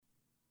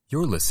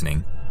You're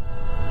listening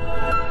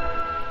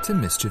to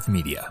Mischief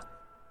Media.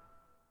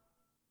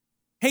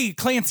 Hey,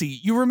 Clancy,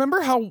 you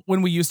remember how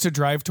when we used to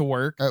drive to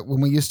work?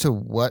 When we used to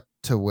what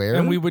to wear?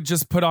 And we would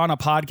just put on a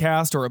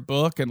podcast or a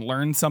book and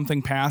learn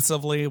something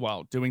passively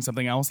while doing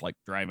something else like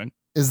driving.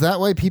 Is that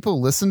why people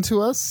listen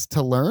to us?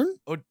 To learn?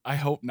 Oh, I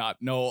hope not.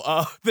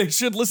 No, they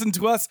should listen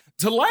to us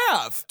to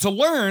laugh. To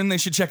learn, they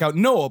should check out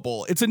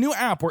Knowable. It's a new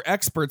app where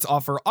experts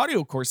offer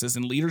audio courses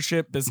in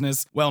leadership,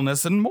 business,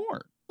 wellness, and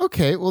more.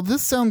 Okay, well,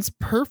 this sounds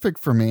perfect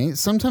for me.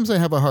 Sometimes I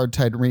have a hard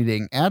time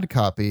reading ad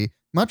copy,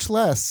 much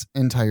less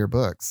entire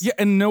books. Yeah,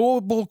 and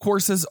Knowable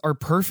courses are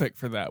perfect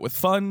for that, with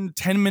fun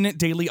 10-minute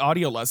daily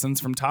audio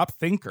lessons from top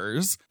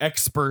thinkers,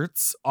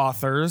 experts,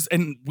 authors,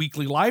 and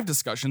weekly live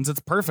discussions. It's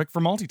perfect for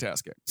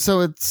multitasking. So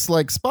it's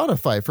like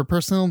Spotify for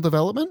personal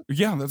development?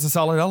 Yeah, that's a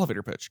solid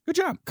elevator pitch. Good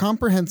job.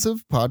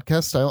 Comprehensive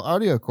podcast-style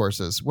audio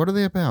courses. What are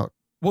they about?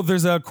 Well,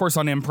 there's a course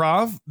on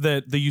improv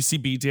that the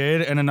UCB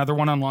did, and another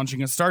one on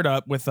launching a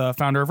startup with the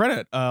founder of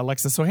Reddit,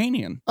 Alexis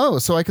Ohanian. Oh,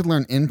 so I could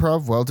learn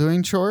improv while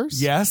doing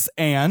chores? Yes,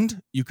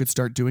 and you could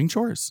start doing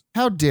chores.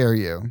 How dare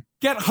you?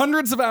 Get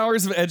hundreds of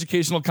hours of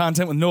educational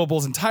content with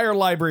Knowable's entire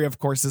library of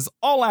courses,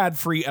 all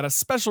ad-free at a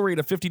special rate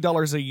of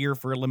 $50 a year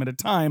for a limited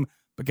time.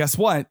 But guess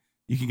what?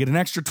 You can get an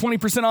extra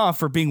 20% off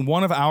for being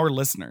one of our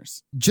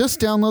listeners. Just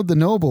download the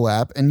Knowable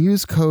app and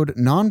use code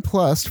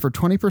NONPLUS for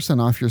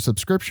 20% off your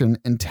subscription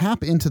and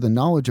tap into the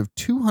knowledge of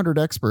 200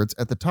 experts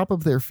at the top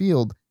of their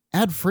field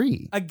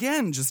ad-free.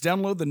 Again, just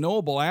download the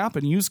Knowable app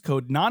and use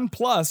code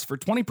NONPLUS for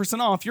 20%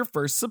 off your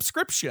first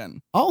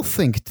subscription. I'll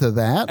think to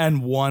that.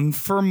 And one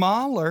for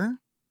Mahler.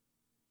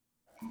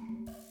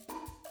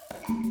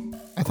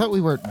 I thought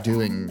we weren't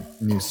doing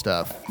new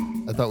stuff.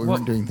 I thought we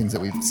weren't doing things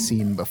that we've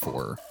seen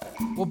before.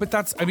 Well, but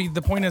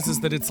the point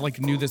is that it's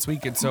like new this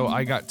week, and so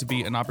I got to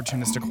be an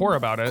opportunistic whore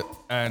about it.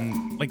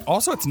 And like,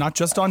 also, it's not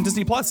just on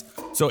Disney Plus.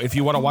 So if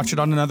you want to watch it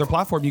on another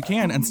platform, you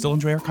can and still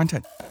enjoy our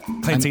content.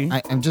 Clancy,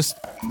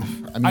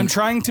 I'm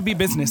trying to be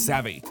business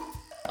savvy.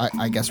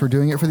 I guess we're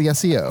doing it for the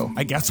SEO.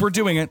 I guess we're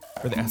doing it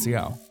for the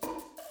SEO.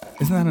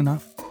 Isn't that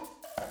enough?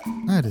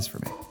 That is for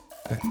me.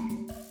 Okay.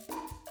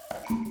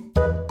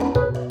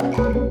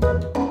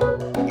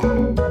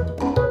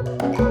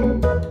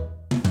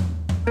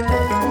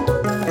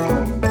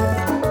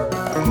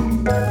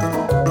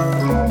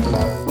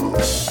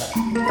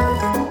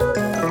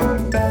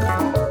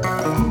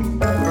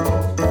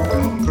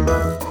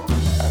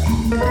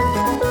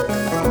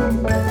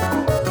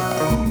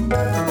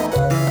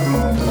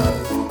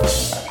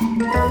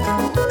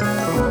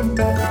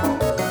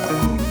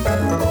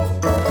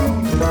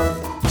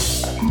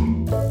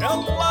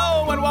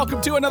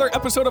 To another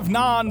episode of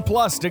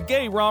Non-Plus, a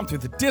gay romp through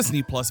the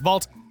Disney Plus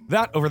vault.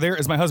 That over there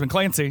is my husband,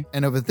 Clancy.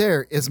 And over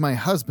there is my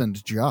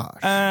husband, Josh.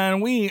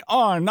 And we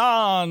are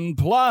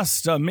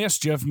Non-Plus, a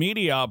Mischief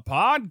Media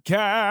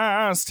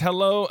podcast.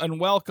 Hello and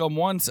welcome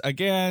once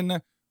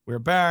again. We're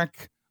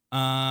back.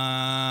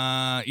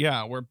 We're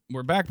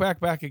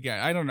back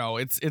again. I don't know.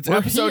 It's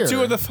episode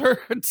 2 of the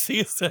 3rd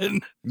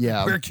season.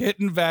 Yeah. We're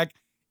getting back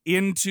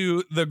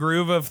into the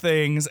groove of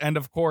things. And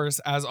of course,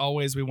 as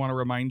always, we want to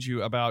remind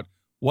you about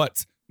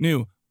what's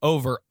new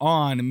over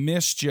on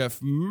Mischief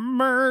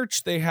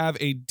merch. They have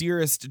a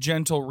Dearest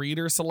Gentle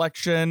Reader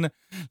selection.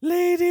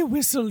 Lady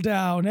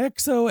Whistledown,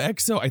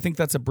 XOXO. I think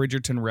that's a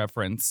Bridgerton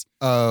reference.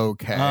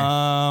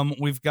 Okay.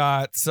 We've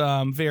got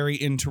some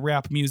very into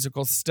rap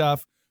musical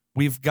stuff.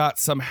 We've got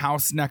some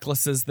house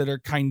necklaces that are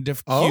kind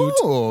of cute.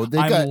 Oh,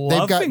 they've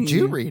got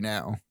jewelry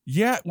now.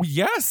 Yeah,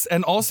 yes.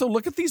 And also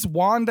look at these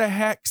Wanda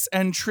Hex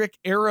and Trick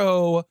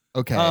Arrow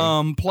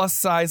plus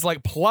size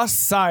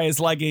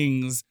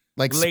leggings.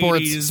 Like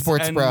ladies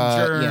sports and bra,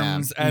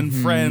 germs and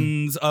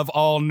friends of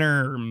all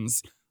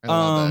nerms.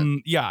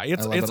 Yeah,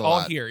 it's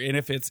all here. And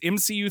if it's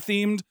MCU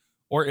themed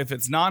or if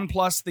it's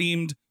non-plus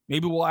themed,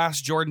 maybe we'll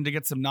ask Jordan to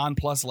get some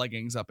non-plus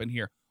leggings up in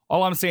here.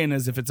 All I'm saying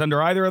is if it's under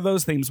either of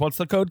those themes, what's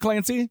the code,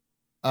 Clancy?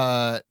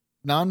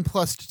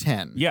 Non-plus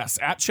 10. Yes,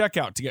 at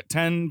checkout to get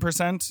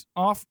 10%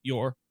 off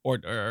your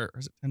order. Or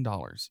is it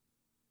 $10?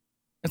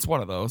 It's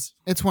one of those.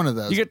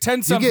 You get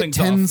 10 somethings. You get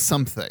 10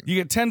 something. You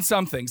get 10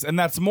 somethings, and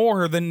that's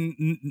more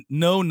than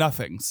no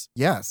nothings.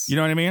 Yes. You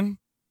know what I mean?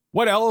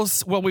 What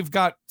else? Well, we've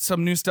got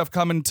some new stuff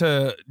coming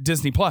to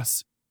Disney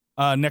Plus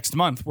next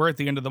month. We're at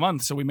the end of the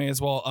month, so we may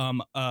as well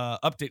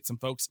update some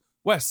folks.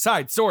 West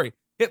Side Story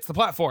hits the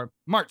platform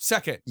March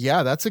 2nd.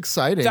 Yeah, that's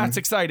exciting.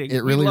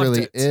 It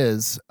really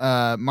is.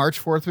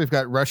 March 4th, we've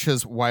got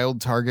Russia's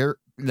Wild Tiger.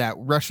 I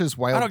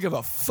don't give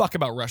a fuck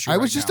about Russia. I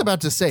was just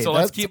about to say, so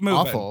let's keep moving.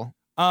 Awful.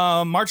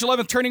 March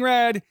 11th, Turning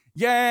Red.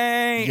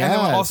 Yay. Yes. And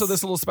then also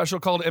this little special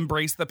called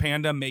Embrace the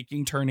Panda,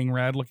 Making Turning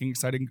Red. Looking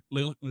exciting.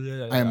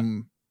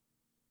 I'm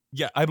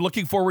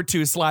looking forward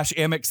to /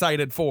 am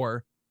excited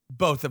for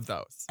both of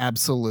those.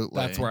 Absolutely.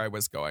 That's where I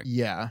was going.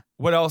 Yeah.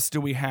 What else do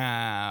we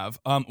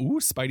have?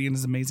 Spidey and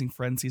His Amazing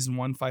Friend season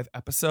 1, 5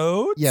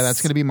 episodes. Yeah,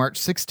 that's going to be March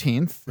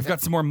 16th. We've got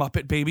some more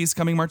Muppet Babies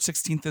coming March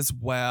 16th as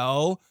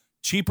well.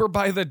 Cheaper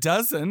by the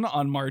Dozen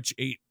on March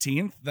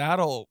 18th.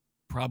 That'll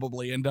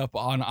probably end up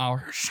on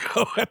our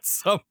show at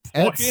some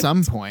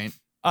point.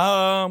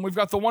 We've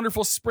got The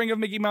Wonderful Spring of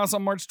Mickey Mouse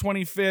on March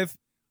 25th.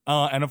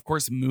 And of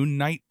course, Moon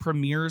Knight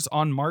premieres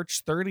on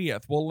March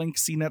 30th. We'll link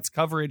CNET's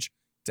coverage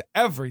to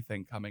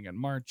everything coming in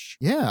March.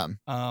 Yeah.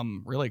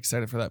 Really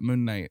excited for that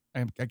Moon Knight.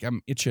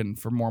 I'm itching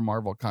for more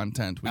Marvel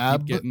content. We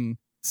keep getting...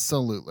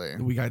 Absolutely.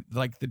 We got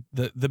like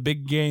the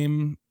big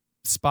game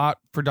spot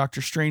for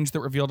Doctor Strange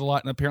that revealed a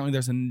lot. And apparently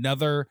there's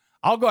another...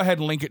 I'll go ahead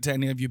and link it to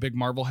any of you big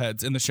Marvel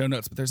heads in the show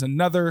notes. But there's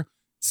another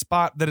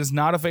spot that is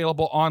not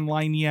available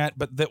online yet,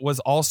 but that was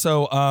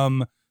also...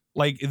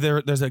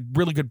 there's a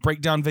really good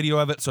breakdown video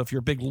of it. So if you're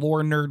a big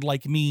lore nerd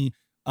like me,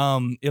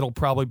 it'll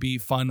probably be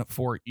fun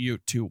for you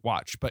to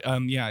watch. But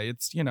yeah,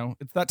 it's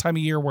that time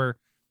of year where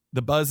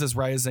the buzz is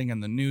rising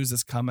and the news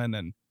is coming,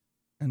 and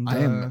I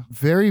am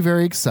very,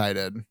 very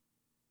excited.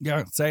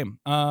 Yeah, same.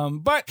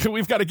 But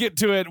we've got to get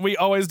to it. We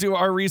always do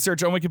our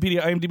research on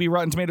Wikipedia, IMDb,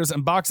 Rotten Tomatoes,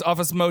 and Box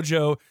Office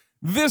Mojo.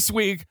 This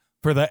week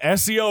for the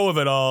SEO of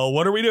it all,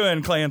 what are we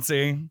doing,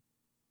 Clancy?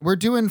 We're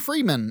doing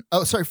Free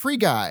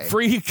Guy.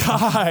 Free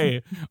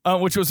Guy,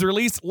 which was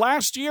released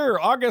last year,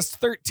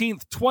 August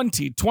 13th,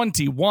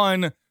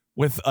 2021,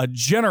 with a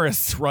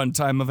generous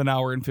runtime of an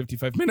hour and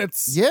 55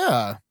 minutes.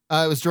 Yeah.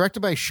 It was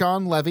directed by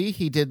Sean Levy.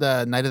 He did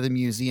the Night of the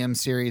Museum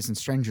series and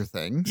Stranger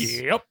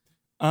Things. Yep.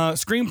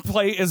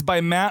 Screenplay is by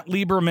Matt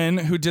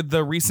Lieberman, who did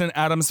the recent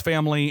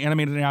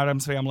animated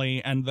Addams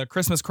Family, and the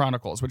Christmas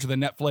Chronicles, which are the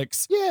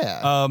Netflix.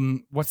 Yeah.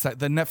 What's that?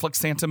 The Netflix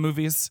Santa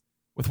movies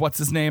with what's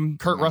his name?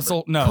 Kurt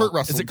Russell? No. Kurt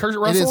Russell. Is it Kurt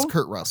Russell? It is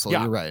Kurt Russell.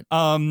 Yeah. You're right.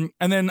 And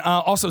then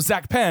also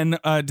Zach Penn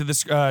did the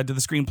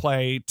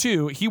screenplay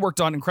too. He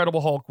worked on Incredible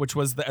Hulk, which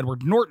was the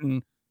Edward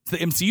Norton, the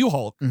MCU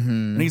Hulk,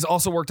 and he's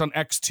also worked on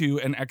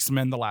X2 and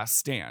X-Men: The Last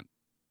Stand.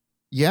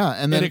 Yeah,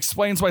 and then it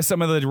explains why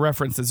some of the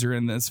references are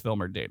in this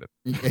film are dated.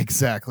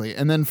 Exactly.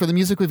 And then for the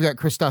music, we've got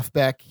Christoph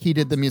Beck. He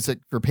did the music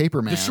for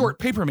Paperman. The short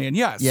Paperman,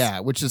 yes. Yeah,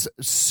 which is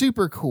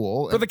super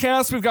cool. For the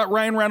cast, we've got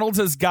Ryan Reynolds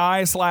as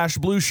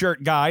Guy/Blue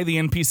Shirt Guy, the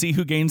NPC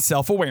who gains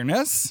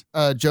self-awareness.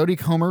 Jodie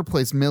Comer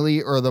plays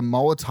Millie, or the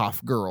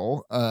Molotov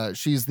Girl.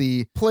 She's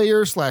the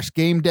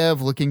player/game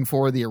dev looking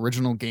for the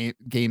original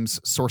game's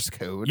source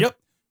code. Yep.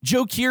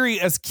 Joe Keery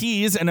as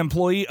Keys, an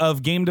employee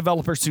of game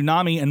developer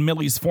Tsunami and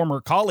Millie's former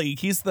colleague.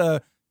 He's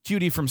the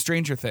cutie from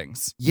Stranger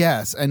Things.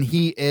 Yes, and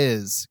he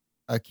is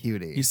a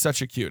cutie. He's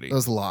such a cutie.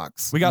 Those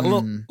locks. We got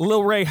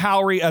Lil Ray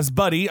Howery as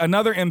Buddy,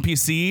 another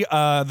NPC,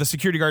 the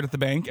security guard at the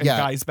bank, and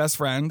Guy's best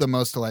friend. The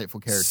most delightful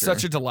character.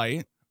 Such a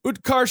delight.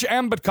 Utkarsh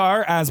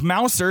Ambedkar as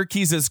Mouser,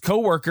 Keys'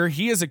 co-worker.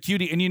 He is a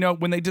cutie.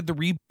 And when they did the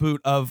reboot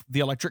of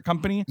The Electric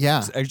Company,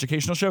 his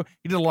educational show,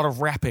 he did a lot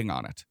of rapping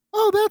on it.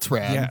 Oh, that's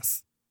rad.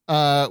 Yes.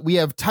 We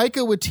have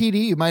Taika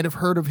Waititi. You might have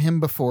heard of him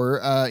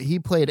before. He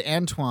played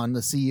Antoine,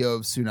 the CEO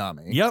of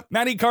Tsunami. Yep.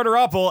 Matty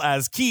Carter-Apple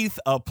as Keith,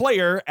 a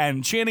player,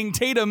 and Channing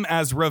Tatum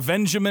as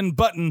Revengeman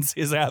Buttons,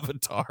 his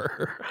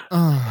avatar.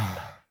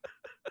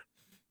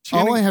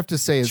 All I have to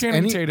say is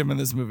Channing Tatum in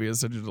this movie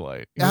is such a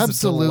delight. He's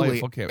absolutely.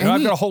 A cameo.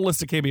 I've got a whole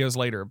list of cameos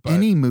later. But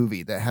any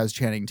movie that has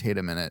Channing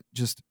Tatum in it,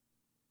 just...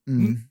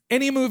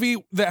 Any movie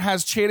that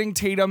has Channing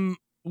Tatum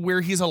where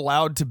he's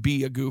allowed to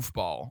be a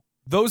goofball.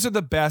 Those are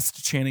the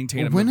best Channing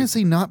Tatum When movies. has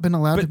he not been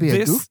allowed to be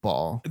a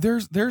goofball?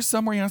 There's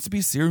somewhere he has to be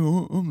serious.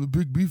 Oh, I'm the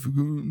big beef.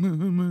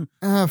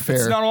 Fair.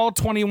 It's not all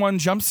 21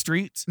 Jump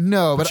Street.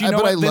 No, but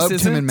I loved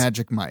him in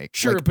Magic Mike.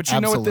 Sure, but you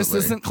know what this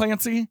isn't,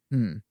 Clancy?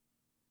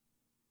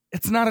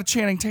 It's not a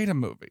Channing Tatum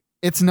movie.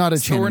 It's not a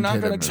Channing Tatum movie. So we're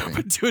not going to jump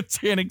into a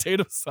Channing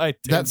Tatum side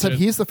tangent. That said,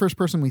 he's the first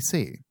person we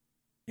see.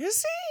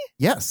 Is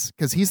he? Yes,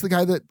 because he's the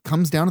guy that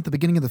comes down at the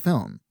beginning of the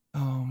film.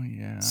 Oh,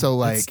 yeah.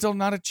 So, it's still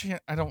not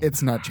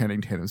It's not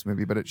Channing Tatum's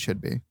movie, but it should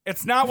be.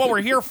 It's not what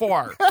we're here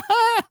for.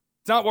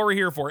 It's not what we're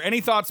here for.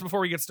 Any thoughts before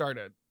we get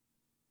started?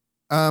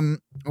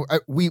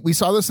 We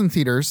saw this in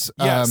theaters.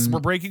 Yes,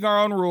 we're breaking our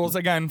own rules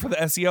again for the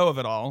SEO of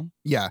it all.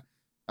 Yeah.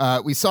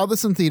 We saw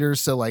this in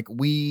theaters, so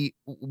we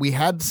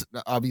had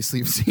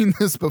obviously seen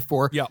this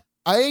before. Yeah.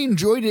 I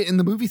enjoyed it in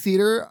the movie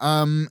theater.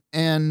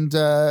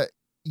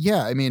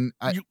 Yeah, I mean...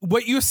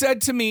 what you said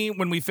to me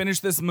when we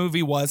finished this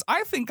movie was,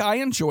 I think I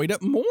enjoyed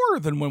it more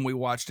than when we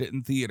watched it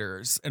in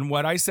theaters. And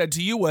what I said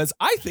to you was,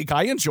 I think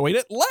I enjoyed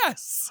it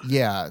less.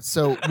 Yeah,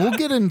 so we'll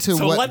get into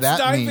what that means. Let's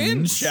dive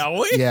in, shall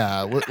we?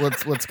 Yeah,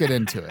 let's get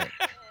into it.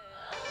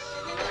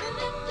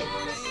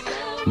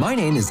 My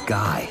name is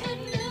Guy,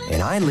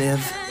 and I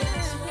live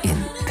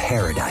in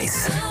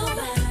paradise.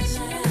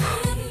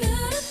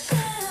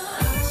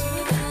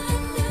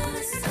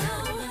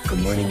 Good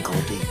morning,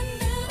 Goldie.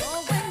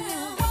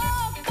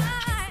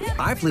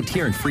 I've lived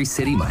here in Free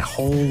City my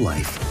whole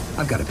life.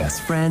 I've got a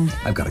best friend,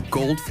 I've got a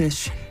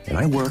goldfish, and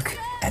I work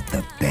at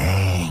the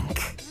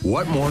bank.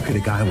 What more could a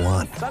guy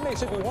want? Sunday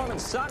should be warm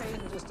and sunny,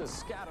 just a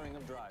scattering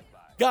of drive-by.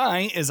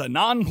 Guy is a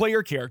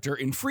non-player character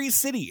in Free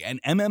City, an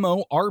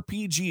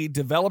MMORPG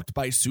developed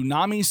by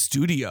Tsunami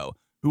Studio,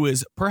 who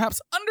is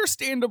perhaps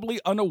understandably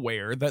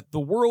unaware that the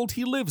world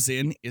he lives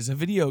in is a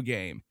video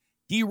game.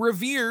 He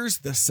reveres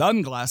the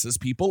sunglasses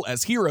people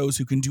as heroes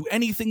who can do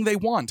anything they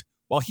want,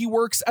 while he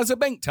works as a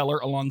bank teller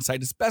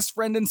alongside his best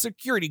friend and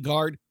security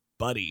guard,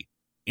 Buddy.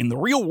 In the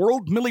real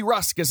world, Millie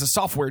Rusk is a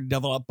software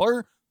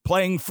developer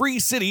playing Free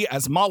City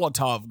as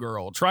Molotov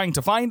Girl, trying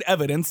to find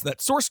evidence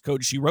that source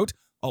code she wrote,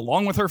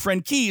 along with her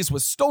friend Keys,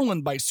 was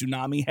stolen by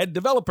Tsunami head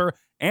developer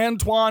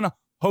Antoine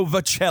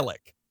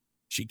Hovachelik.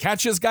 She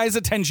catches Guy's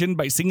attention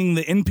by singing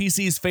the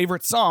NPC's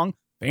favorite song,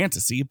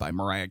 Fantasy by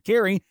Mariah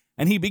Carey,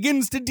 and he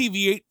begins to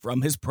deviate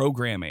from his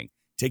programming.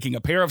 Taking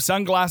a pair of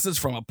sunglasses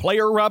from a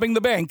player robbing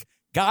the bank,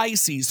 Guy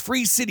sees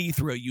Free City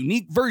through a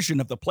unique version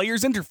of the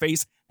player's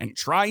interface and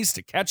tries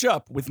to catch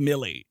up with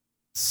Millie.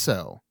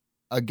 So,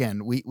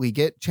 again, we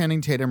get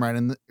Channing Tatum right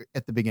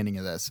at the beginning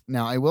of this.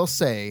 Now, I will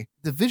say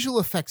the visual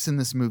effects in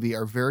this movie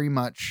are very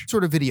much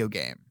sort of video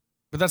game.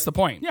 But that's the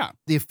point, yeah.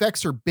 The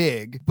effects are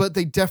big, but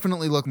they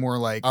definitely look more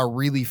like a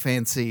really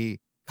fancy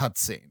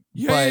cutscene.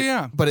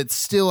 Yeah. But it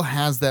still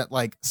has that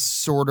like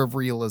sort of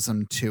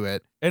realism to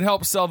it. It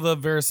helps sell the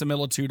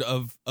verisimilitude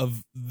of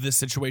this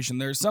situation.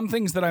 There's some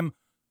things that I'm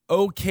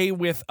okay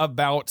with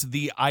about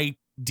the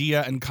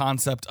idea and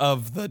concept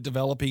of the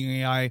developing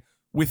AI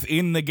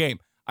within the game.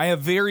 I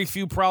have very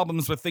few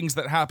problems with things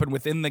that happen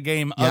within the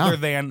game other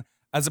than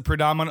as a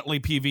predominantly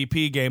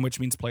PvP game, which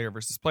means player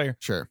versus player.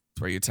 Sure.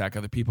 It's where you attack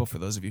other people for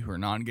those of you who are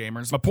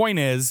non-gamers. My point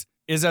is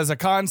as a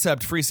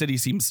concept, Free City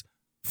seems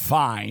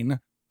fine.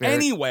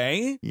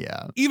 Anyway,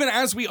 even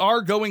as we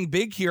are going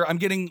big here, I'm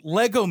getting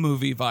Lego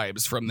movie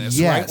vibes from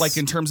this, right? Like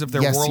in terms of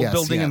their world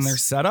building and their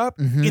setup.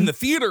 Mm-hmm. In the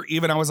theater,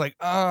 even I was like,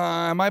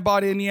 am I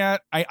bought in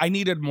yet? I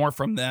needed more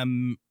from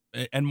them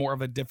and more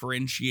of a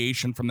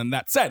differentiation from them.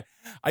 That said,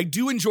 I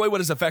do enjoy what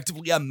is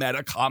effectively a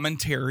meta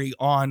commentary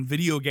on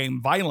video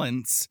game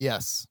violence.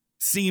 Yes.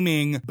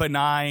 Seeming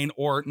benign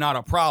or not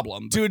a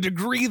problem. To a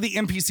degree, the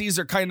NPCs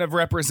are kind of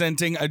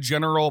representing a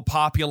general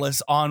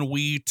populace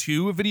ennui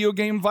to video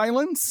game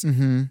violence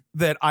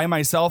that I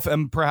myself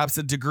am perhaps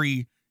a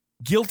degree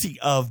guilty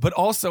of, but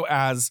also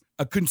as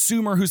a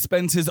consumer who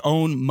spends his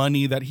own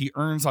money that he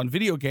earns on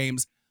video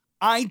games,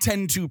 I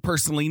tend to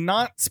personally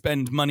not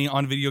spend money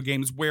on video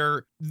games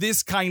where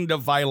this kind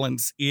of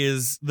violence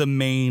is the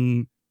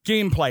main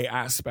gameplay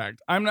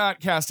aspect. I'm not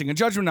casting a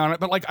judgment on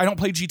it, but like I don't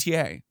play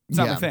GTA. It's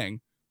not my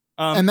thing.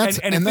 And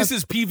if this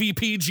is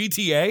PvP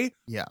GTA,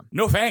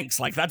 no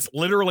thanks. Like that's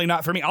literally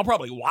not for me. I'll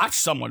probably watch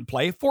someone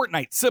play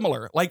Fortnite.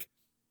 Similar, like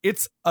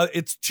it's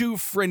too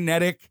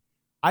frenetic.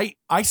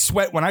 I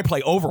sweat when I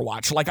play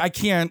Overwatch. Like I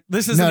can't.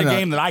 This isn't a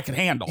game that I can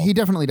handle. He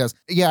definitely does.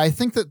 Yeah, I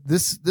think that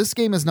this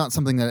game is not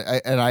something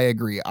that I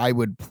agree I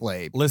would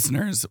play.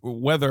 Listeners,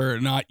 whether or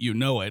not you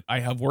know it,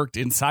 I have worked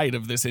inside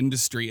of this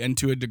industry and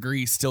to a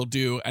degree still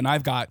do, and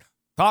I've got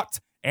thoughts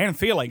and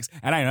feelings.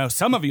 And I know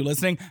some of you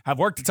listening have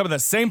worked at some of the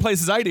same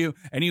places I do,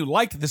 and you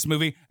liked this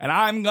movie, and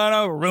I'm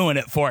gonna ruin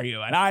it for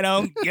you, and I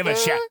don't give a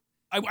shit.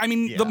 I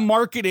mean, the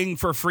marketing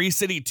for Free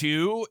City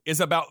 2 is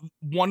about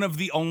one of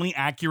the only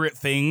accurate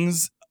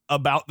things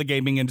about the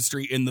gaming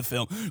industry in the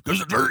film.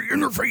 Because it's very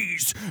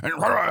interface and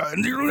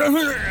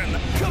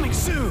coming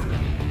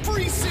soon,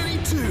 Free City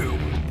 2.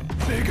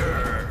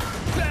 Bigger,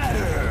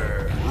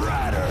 better,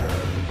 radder.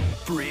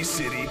 Free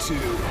City 2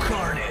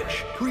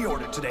 Carnage.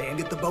 Pre-order today and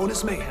get the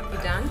bonus mayhem. You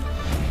done?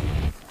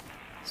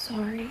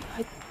 Sorry,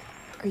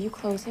 are you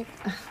closing?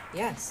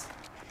 Yes.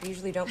 We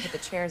usually don't put the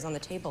chairs on the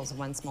tables.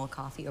 One small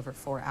coffee over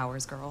 4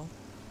 hours, girl.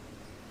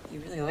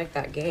 You really like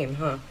that game,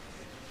 huh?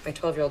 My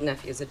 12-year-old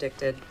nephew is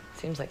addicted.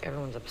 Seems like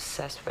everyone's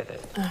obsessed with it.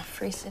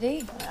 Free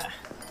City?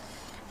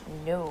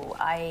 No,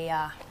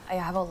 I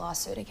have a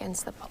lawsuit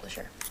against the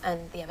publisher,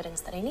 and the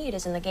evidence that I need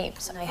is in the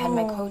games. And I had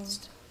my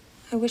codes.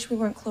 I wish we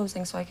weren't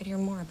closing so I could hear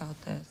more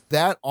about this.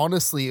 That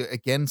honestly,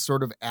 again,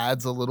 sort of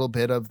adds a little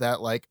bit of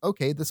that, like,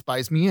 okay, this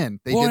buys me in.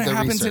 They did it their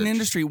happens research. in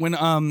industry when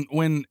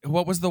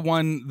what was the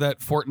one that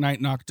Fortnite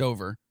knocked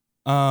over?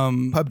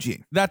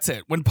 PUBG. That's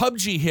it. When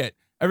PUBG hit,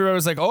 everybody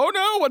was like, "Oh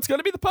no, what's going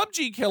to be the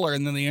PUBG killer?"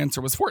 And then the answer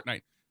was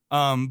Fortnite.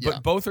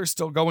 But both are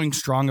still going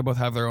strong and both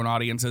have their own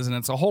audiences, and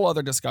it's a whole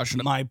other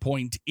discussion. My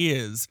point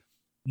is,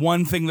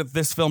 one thing that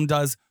this film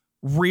does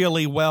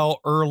really well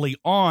early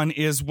on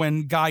is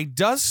when Guy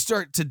does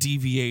start to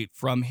deviate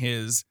from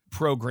his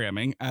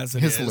programming as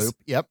it is. His loop,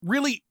 yep.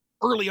 Really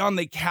early on,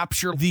 they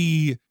capture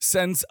the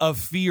sense of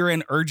fear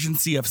and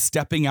urgency of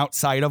stepping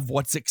outside of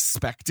what's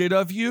expected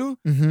of you.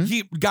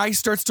 Guy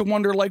starts to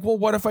wonder, like, well,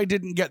 what if I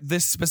didn't get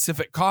this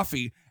specific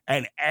coffee?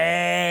 And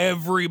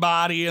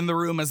everybody in the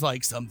room is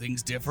like,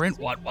 something's different.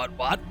 What?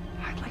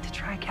 I'd like to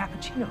try a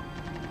cappuccino.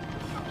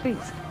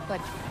 Please. But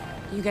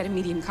you get a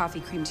medium coffee,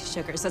 cream, 2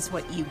 sugars. That's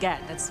what you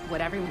get. That's what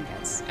everyone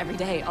gets. Every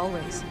day,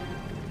 always.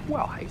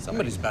 Well, hey,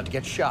 Somebody's about to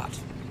get shot.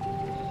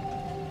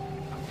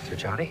 Sir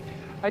Johnny,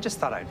 I just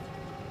thought I'd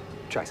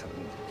try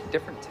something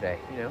different today,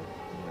 you know?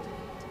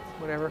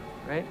 Whatever,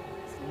 right?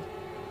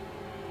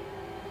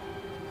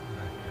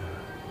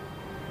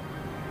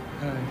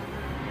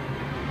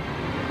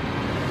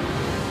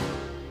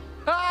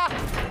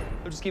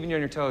 I'm just keeping you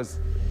on your toes.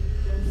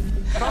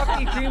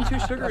 Coffee, cream, 2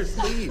 sugars,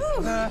 please.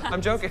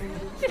 I'm joking.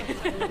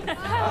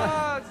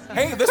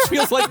 Hey, this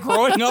feels like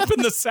growing up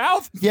in the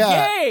South.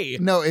 Yeah. Yay.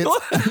 No, it's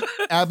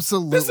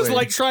absolutely. This is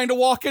like trying to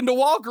walk into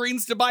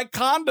Walgreens to buy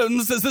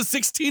condoms as a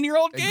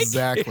 16-year-old gay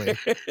Exactly.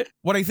 kid.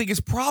 What I think is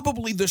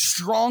probably the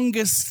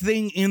strongest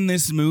thing in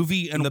this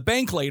movie, and the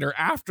bank later,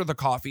 after the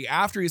coffee,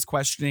 after he's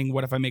questioning,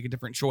 what if I make a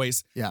different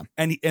choice? Yeah.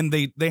 And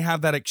they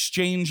have that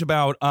exchange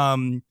about,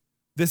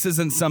 this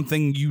isn't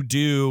something you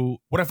do.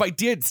 What if I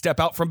did step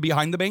out from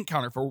behind the bank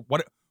counter for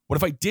what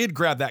if I did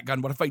grab that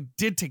gun? What if I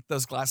did take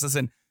those glasses?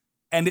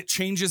 And it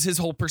changes his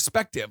whole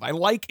perspective. I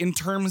like, in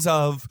terms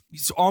of,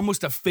 it's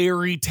almost a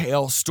fairy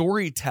tale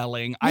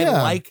storytelling. I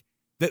like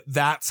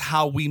that's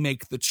how we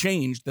make the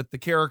change, that the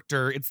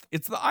character,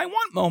 it's the I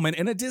want moment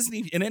in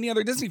any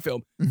other Disney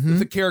film, that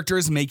the character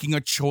is making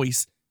a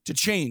choice to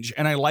change.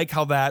 And I like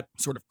how that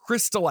sort of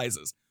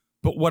crystallizes.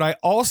 But what I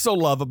also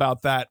love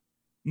about that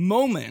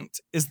moment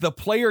is the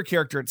player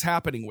character it's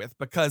happening with,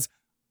 because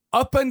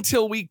up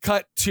until we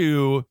cut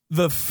to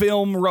the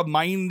film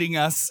reminding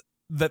us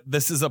that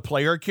this is a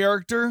player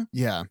character,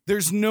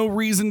 there's no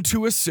reason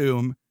to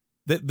assume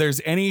that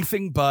there's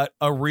anything but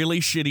a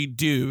really shitty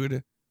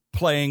dude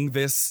playing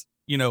this,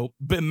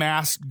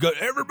 bemasked,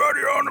 everybody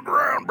on the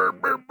ground. Burr,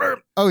 burr,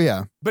 burr. Oh,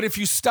 yeah. But if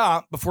you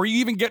stop, before you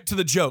even get to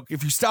the joke,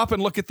 if you stop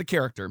and look at the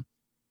character,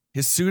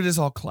 his suit is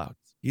all clouds.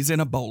 He's in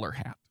a bowler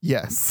hat.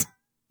 Yes.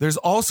 There's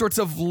all sorts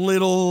of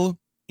little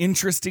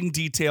interesting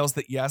details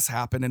that, yes,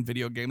 happen in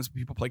video games.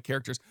 People play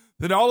characters.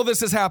 Then all of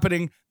this is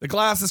happening. The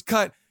glass is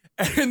cut.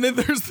 And then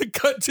there's the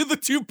cut to the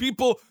two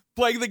people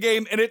playing the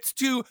game. And it's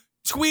two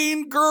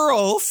tween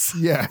girls.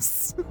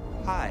 Yes.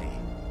 Hi.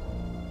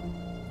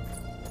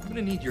 I'm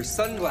gonna need your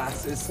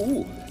sunglasses.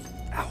 Ooh.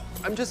 Ow.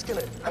 I'm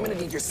gonna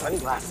need your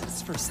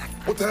sunglasses for a second.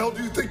 What the hell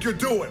do you think you're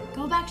doing?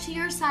 Go back to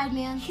your side,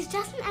 man. He's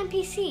just an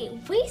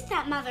NPC. Waste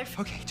that motherfucker.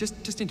 Okay,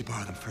 just need to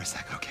borrow them for a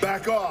sec, okay?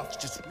 Back off.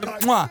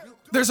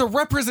 There's a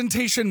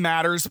representation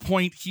matters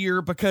point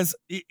here, because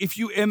if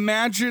you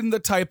imagine the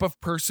type of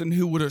person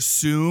who would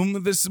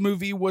assume this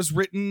movie was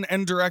written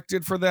and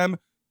directed for them,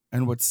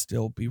 and would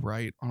still be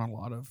right on a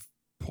lot of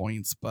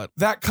points, but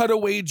that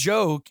cutaway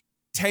joke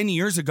 10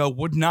 years ago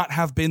would not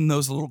have been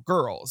those little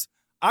girls.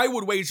 I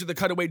would wager the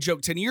cutaway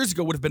joke 10 years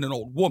ago would have been an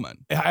old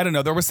woman. I don't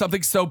know. There was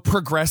something so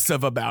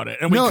progressive about it.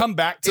 And we come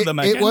back to them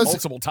again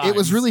multiple times. It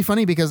was really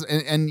funny because,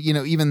 and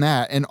even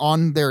that, and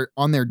on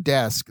their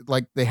desk,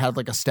 like they had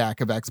like a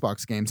stack of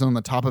Xbox games, and on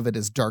the top of it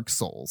is Dark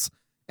Souls.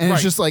 And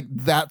it's just like,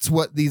 that's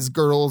what these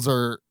girls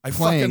are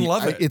playing. Fucking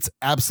love it. It's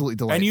absolutely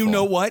delightful. And you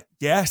know what?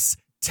 Yes,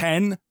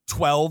 10,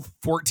 12,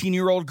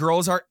 14-year-old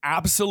girls are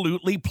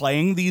absolutely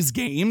playing these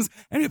games.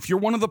 And if you're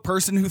one of the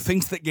person who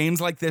thinks that games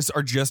like this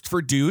are just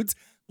for dudes,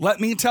 let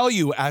me tell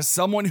you, as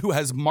someone who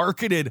has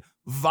marketed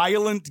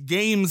violent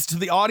games to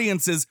the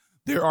audiences,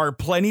 there are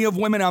plenty of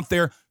women out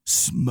there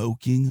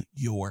smoking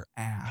your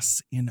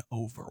ass in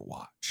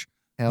Overwatch.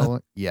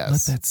 Yes.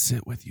 Let that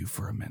sit with you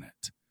for a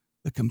minute.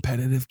 The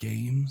competitive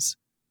games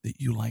that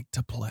you like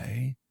to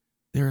play,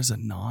 there is a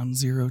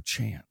non-zero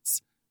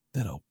chance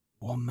that a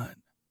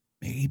woman,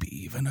 maybe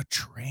even a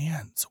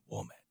trans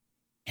woman,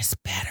 is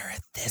better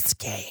at this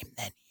game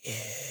than you.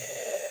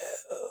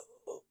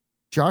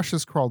 Josh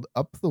has crawled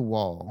up the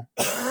wall.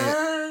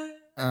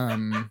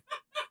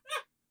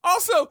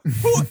 Also,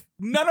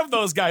 none of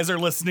those guys are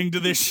listening to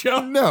this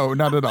show. No,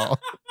 not at all.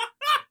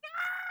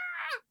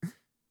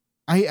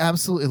 I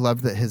absolutely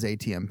loved that his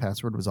ATM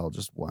password was all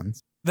just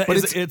ones.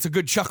 It's a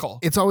good chuckle.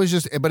 It's always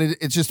just, but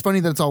it's just funny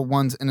that it's all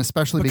ones, and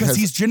especially because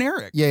he's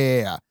generic.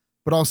 Yeah.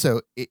 But also,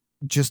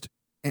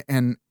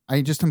 and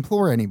I just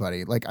implore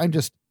anybody,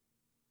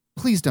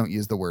 please don't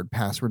use the word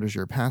password as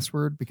your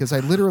password, because I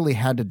literally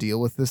had to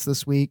deal with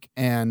this week,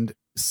 and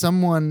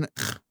someone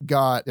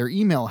got their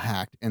email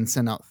hacked and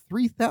sent out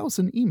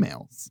 3,000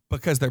 emails.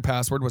 Because their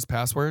password was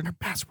password? Their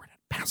password.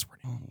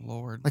 Oh,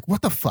 Lord. Like,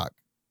 what the fuck?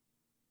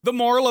 The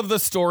moral of the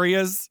story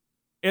is,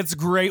 it's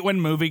great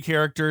when movie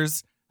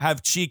characters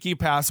have cheeky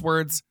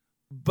passwords,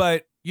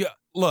 but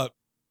look,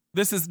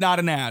 this is not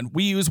an ad.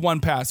 We use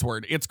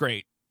 1Password. It's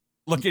great.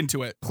 Look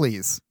into it.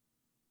 Please.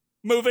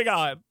 Moving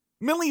on.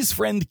 Millie's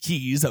friend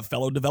Keys, a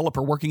fellow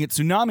developer working at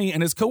Tsunami,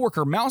 and his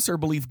coworker Mouser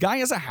believe Guy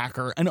is a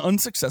hacker and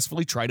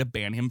unsuccessfully try to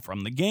ban him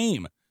from the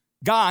game.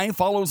 Guy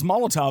follows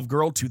Molotov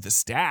Girl to the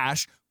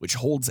stash, which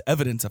holds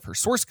evidence of her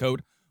source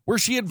code, where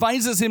she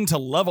advises him to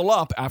level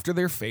up after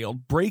their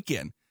failed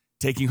break-in.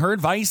 Taking her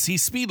advice, he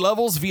speed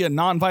levels via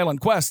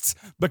non-violent quests,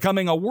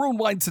 becoming a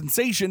worldwide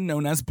sensation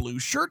known as Blue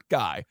Shirt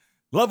Guy.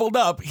 Leveled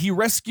up, he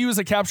rescues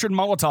a captured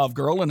Molotov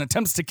Girl and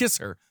attempts to kiss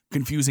her,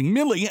 confusing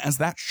Millie as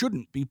that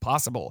shouldn't be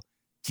possible.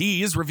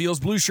 Keys reveals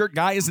Blue Shirt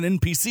Guy is an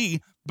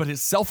NPC, but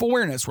his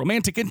self-awareness,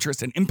 romantic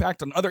interest, and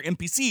impact on other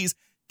NPCs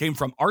came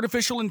from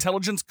artificial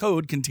intelligence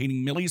code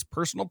containing Millie's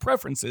personal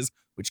preferences,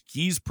 which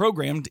Keys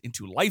programmed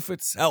into life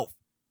itself,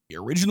 the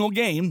original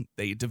game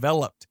they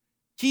developed.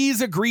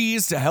 Keys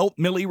agrees to help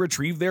Millie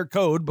retrieve their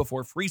code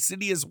before Free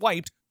City is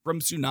wiped from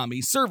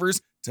Tsunami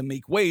servers to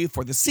make way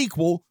for the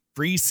sequel,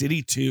 Free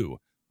City 2.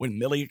 When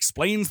Millie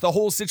explains the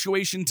whole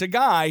situation to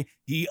Guy,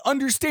 he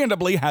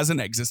understandably has an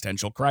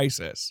existential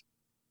crisis.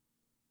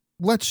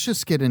 Let's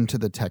just get into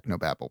the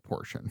technobabble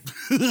portion.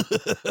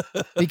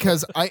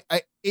 Because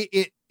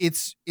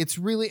it's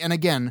really, and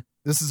again,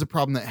 this is a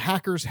problem that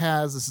Hackers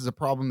has. This is a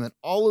problem that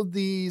all of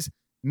these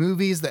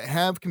movies that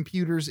have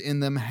computers in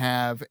them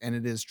have, and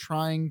it is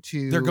trying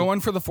to... They're going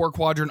for the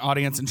 4-quadrant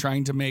audience and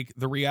trying to make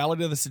the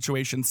reality of the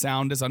situation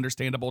sound as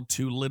understandable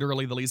to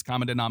literally the least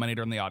common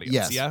denominator in the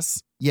audience.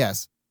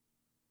 Yes.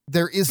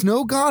 There is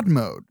no God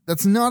mode.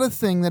 That's not a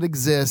thing that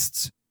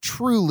exists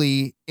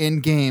truly in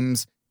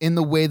games in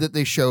the way that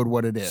they showed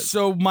what it is.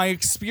 So my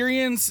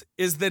experience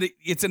is that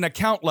it's an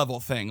account level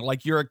thing.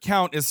 Like your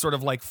account is sort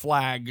of like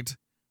flagged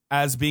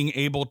as being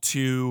able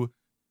to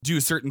do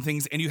certain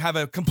things, and you have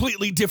a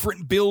completely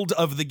different build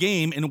of the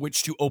game in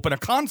which to open a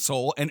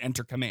console and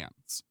enter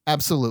commands.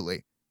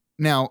 Absolutely.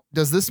 Now,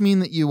 does this mean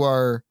that you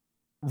are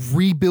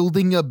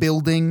rebuilding a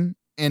building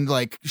and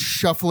like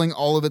shuffling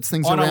all of its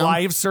things on around? A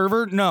live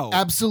server? No.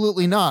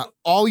 Absolutely not.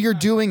 All you're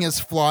doing is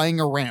flying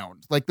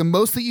around. Like the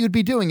most that you'd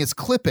be doing is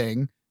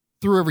clipping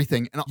through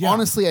everything. And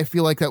honestly, I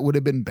feel like that would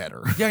have been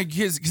better. Yeah,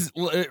 because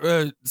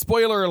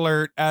spoiler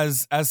alert,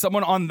 as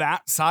someone on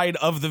that side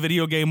of the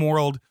video game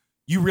world,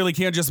 you really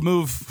can't just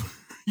move.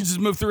 You just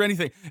move through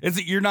anything. It's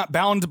that you're not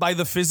bound by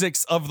the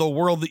physics of the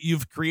world that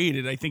you've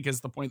created, I think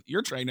is the point that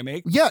you're trying to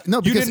make. Yeah,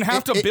 no, you didn't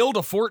have to build a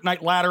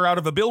Fortnite ladder out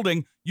of a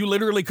building. You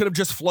literally could have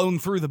just flown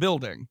through the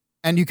building.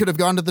 And you could have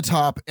gone to the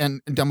top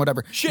and done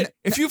whatever. Shit,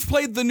 if you've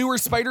played the newer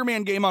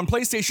Spider-Man game on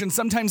PlayStation,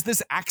 sometimes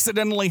this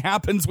accidentally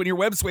happens when you're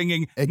web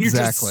swinging. Exactly. You're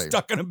just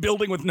stuck in a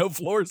building with no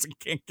floors and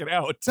can't get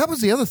out. That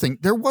was the other thing.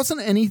 There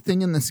wasn't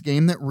anything in this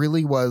game that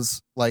really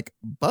was like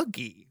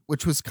buggy,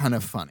 which was kind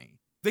of funny.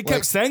 They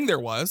kept saying there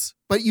was.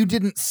 But you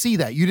didn't see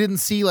that. You didn't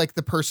see like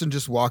the person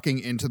just walking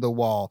into the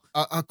wall,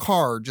 a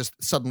car just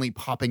suddenly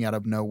popping out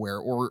of nowhere,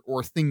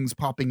 or things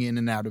popping in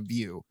and out of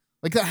view.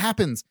 Like that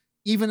happens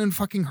even in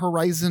fucking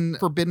Horizon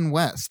Forbidden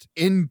West.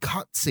 In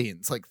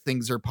cutscenes, like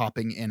things are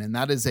popping in, and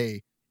that is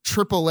a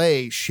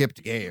AAA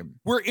shipped game.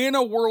 We're in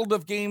a world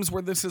of games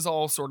where this is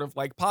all sort of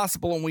like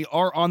possible, and we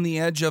are on the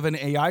edge of an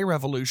AI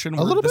revolution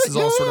where this is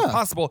all sort of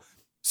possible.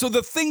 So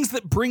the things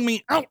that bring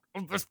me out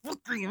of this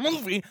fucking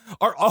movie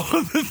are all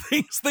of the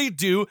things they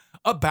do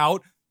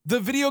about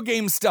the video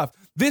game stuff.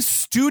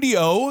 This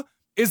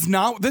is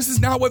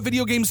not what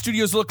video game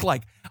studios look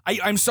like.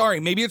 I'm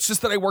sorry. Maybe it's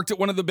just that I worked at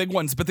one of the big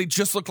ones, but they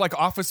just look like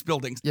office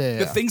buildings. Yeah.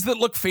 The things that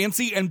look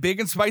fancy and big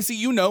and spicy,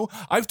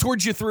 I've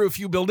toured you through a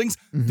few buildings.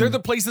 Mm-hmm. They're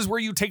the places where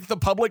you take the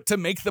public to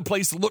make the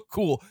place look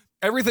cool.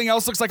 Everything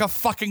else looks like a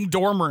fucking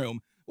dorm room.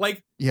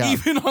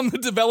 Even on the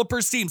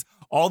developers' teams,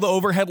 all the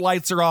overhead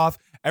lights are off.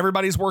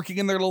 Everybody's working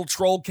in their little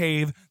troll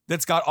cave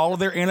that's got all of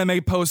their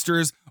anime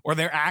posters or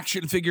their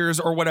action figures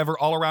or whatever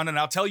all around. And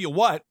I'll tell you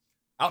what,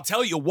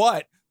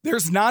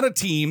 there's not a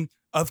team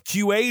of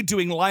QA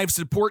doing live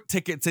support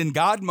tickets in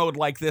God mode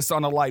like this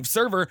on a live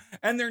server.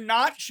 And they're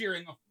not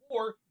sharing a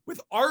floor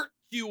with Art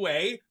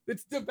QA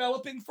that's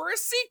developing for a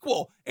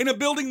sequel in a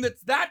building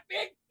that's that big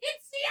in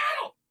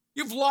Seattle.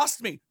 You've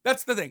lost me.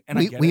 That's the thing. And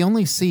we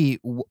only see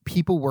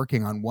people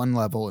working on one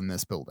level in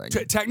this building.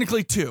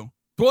 Technically two.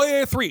 Well,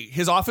 yeah, 3.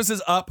 His office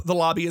is up, the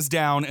lobby is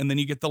down, and then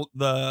you get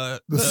the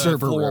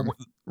server floor. room,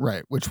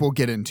 right? Which we'll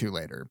get into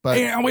later. But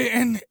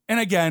and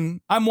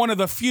again, I'm one of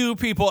the few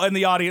people in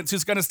the audience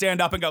who's going to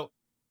stand up and go,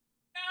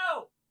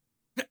 "No!"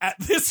 at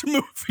this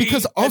movie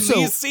because also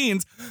these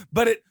scenes.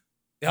 But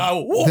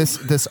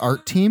this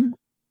art team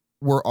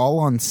were all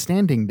on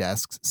standing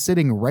desks,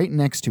 sitting right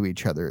next to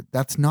each other.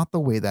 That's not the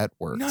way that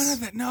works.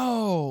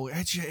 No.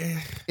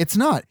 It's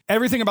not.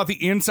 Everything about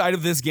the inside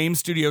of this game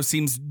studio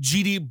seems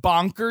GD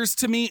bonkers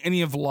to me, and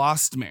you've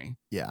lost me.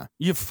 Yeah.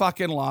 You've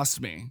fucking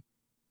lost me.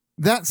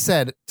 That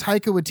said,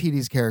 Taika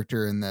Waititi's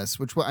character in this,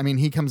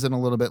 he comes in a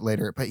little bit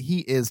later, but he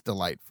is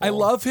delightful. I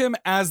love him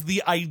as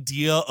the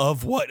idea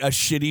of what a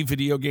shitty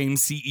video game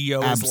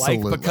CEO is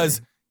like,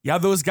 because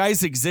those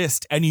guys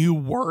exist, and you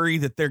worry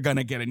that they're going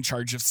to get in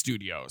charge of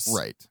studios.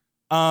 Right.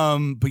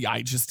 But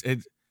yeah,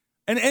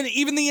 and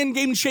even the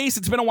in-game chase,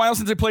 it's been a while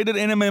since I played an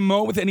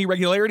MMO with any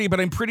regularity,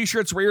 but I'm pretty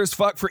sure it's rare as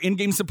fuck for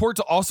in-game support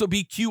to also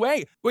be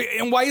QA. Wait,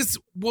 and why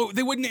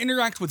they wouldn't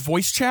interact with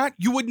voice chat?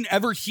 You wouldn't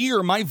ever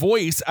hear my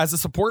voice as a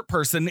support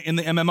person in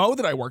the MMO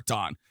that I worked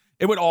on.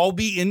 It would all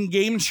be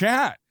in-game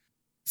chat.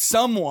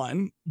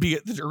 Someone, be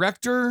it the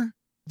director,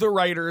 the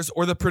writers,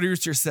 or the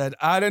producer said,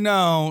 I don't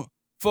know,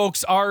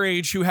 folks our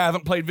age who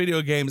haven't played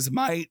video games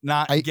might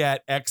not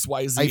get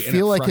XYZ. I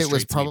feel like it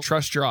was probably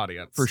trust your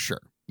audience. For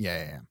sure.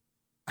 Yeah.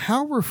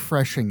 How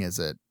refreshing is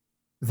it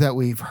that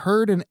we've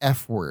heard an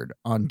F word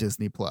on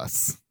Disney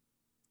Plus?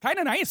 Kind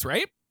of nice,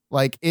 right?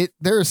 Like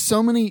there are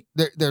so many.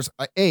 There's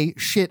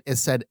shit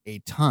is said a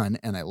ton,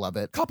 and I love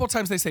it. A couple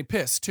times they say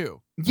piss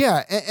too.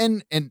 Yeah,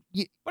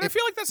 but I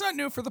feel like that's not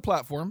new for the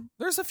platform.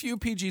 There's a few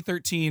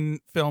PG-13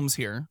 films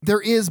here.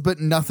 There is, but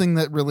nothing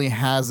that really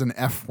has an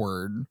F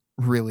word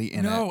really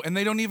in it. No, and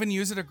they don't even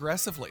use it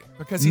aggressively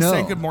because he's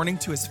saying good morning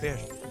to his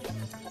fish.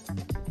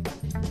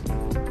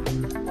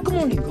 Good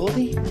morning,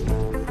 Goldie.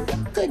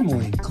 Good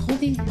morning,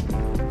 Goldie.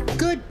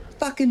 Good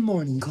fucking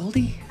morning,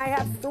 Goldie. I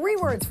have 3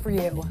 words for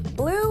you.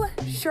 Blue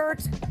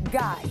shirt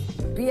guy.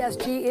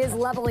 BSG is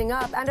leveling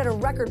up and at a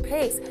record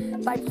pace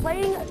by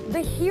playing the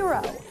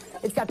hero.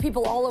 It's got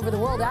people all over the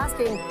world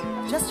asking,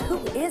 just who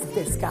is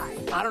this guy?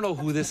 I don't know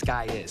who this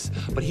guy is,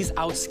 but he's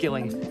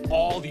outskilling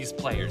all these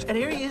players. And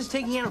here he is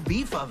taking out a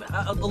beef of it,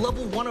 a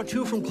level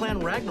 102 from Clan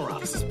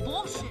Ragnarok. This is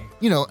bullshit.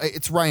 You know,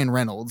 it's Ryan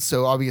Reynolds,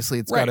 so obviously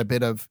it's Right. got a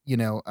bit of,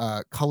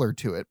 color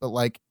to it. But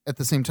like at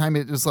the same time,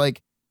 it was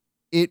like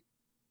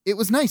it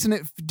was nice and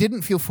it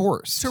didn't feel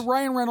forced. To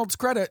Ryan Reynolds'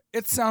 credit,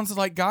 it sounds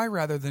like Guy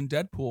rather than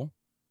Deadpool.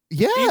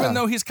 Yeah. Even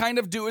though he's kind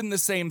of doing the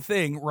same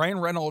thing, Ryan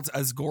Reynolds,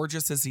 as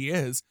gorgeous as he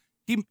is,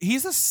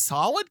 he's a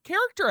solid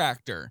character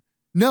actor.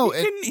 No,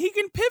 he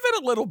can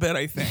pivot a little bit,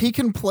 I think. he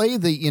can play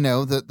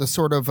the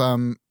sort of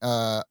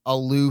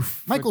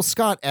aloof Michael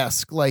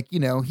Scott-esque, like,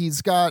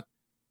 he's got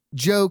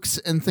jokes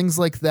and things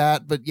like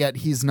that, but yet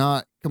he's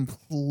not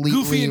completely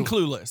Goofy and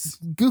clueless.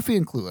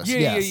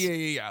 Yeah.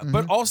 Mm-hmm.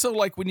 But also,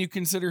 like, when you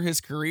consider his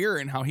career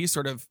and how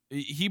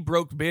he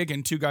broke big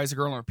in Two Guys, a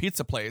Girl, and a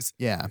Pizza Place.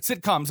 Yeah.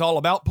 Sitcoms all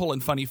about pulling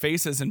funny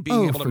faces and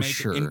being able to for make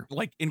sure.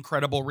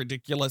 incredible,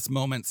 ridiculous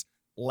moments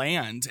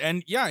land.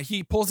 And yeah,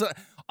 he pulls it.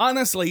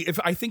 Honestly, if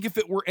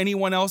it were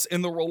anyone else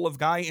in the role of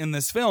Guy in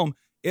this film,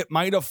 it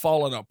might have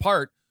fallen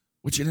apart,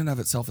 which in and of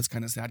itself is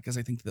kind of sad because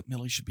I think that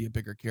Millie should be a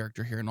bigger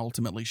character here. And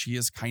ultimately, she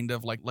is kind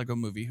of like Lego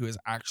Movie, who is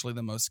actually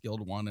the most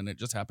skilled one. And it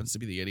just happens to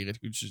be the idiot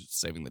who's just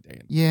saving the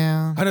day.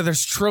 Yeah. I know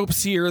there's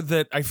tropes here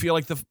that I feel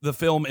like the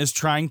film is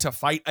trying to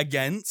fight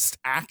against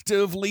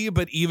actively,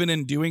 but even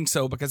in doing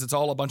so, because it's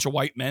all a bunch of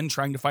white men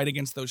trying to fight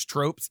against those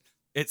tropes,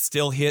 it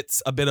still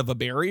hits a bit of a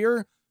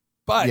barrier.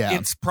 But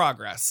it's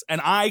progress.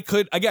 And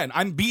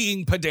I'm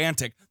being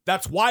pedantic.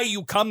 That's why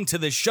you come to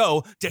this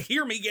show, to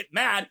hear me get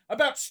mad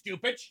about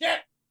stupid shit.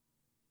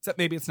 Except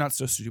maybe it's not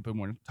so stupid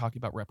when we're talking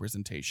about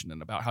representation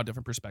and about how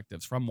different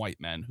perspectives from white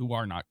men who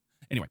are not.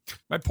 Anyway,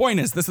 my point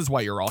is, this is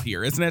why you're all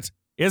here, isn't it?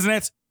 Isn't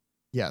it?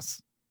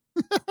 Yes.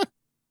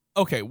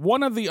 Okay,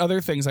 one of the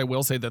other things I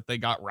will say that they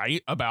got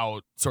right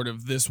about sort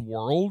of this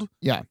world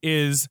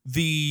is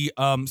the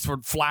sort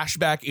of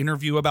flashback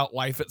interview about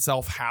life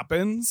itself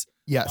happens.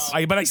 Yes.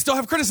 But I still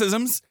have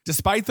criticisms,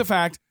 despite the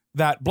fact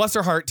that, bless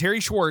her heart, Terry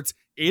Schwartz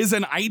is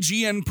an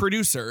IGN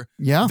producer.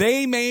 Yeah.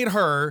 They made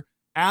her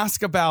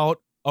ask about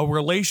a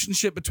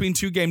relationship between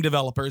 2 game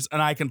developers,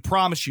 and I can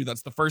promise you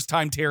that's the first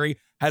time Terry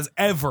has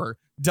ever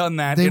done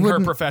that in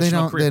her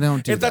professional career. They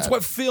don't do That's that.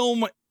 what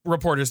film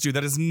reporters do.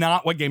 That is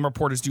not what game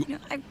reporters do.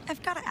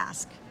 I've got to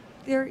ask.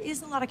 There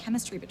is a lot of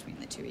chemistry between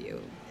the two of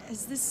you.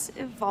 Has this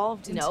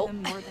evolved into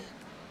more than...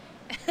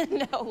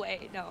 No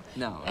way, no.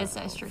 No. It's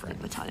strictly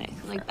platonic,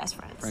 like best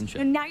friends.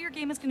 Friendship. And now your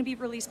game is going to be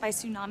released by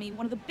Tsunami,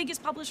 one of the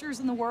biggest publishers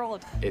in the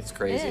world. It's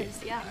crazy. It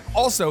is, yeah.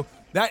 Also,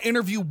 that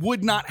interview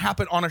would not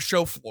happen on a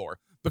show floor,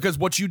 because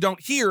what you don't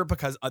hear,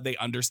 because they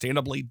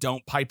understandably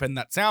don't pipe in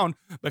that sound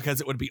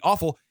because it would be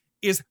awful,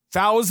 is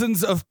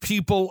thousands of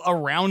people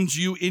around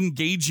you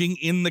engaging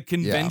in the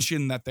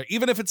convention that they're,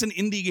 even if it's an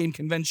indie game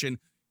convention,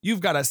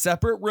 you've got a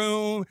separate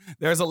room.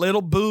 There's a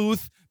little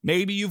booth.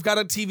 Maybe you've got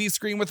a TV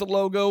screen with a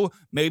logo.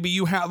 Maybe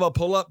you have a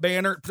pull-up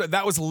banner.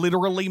 That was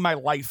literally my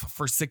life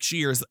for 6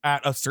 years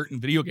at a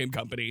certain video game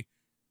company.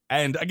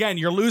 And again,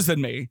 you're losing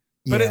me.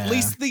 But at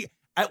least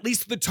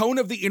the tone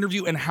of the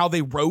interview and how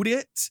they wrote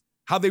it,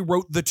 how they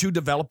wrote the 2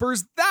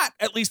 developers, that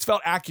at least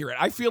felt accurate.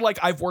 I feel like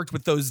I've worked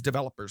with those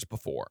developers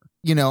before.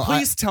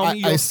 Please tell me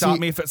you'll stop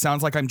me if it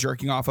sounds like I'm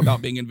jerking off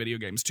about being in video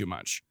games too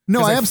much.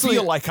 No, I absolutely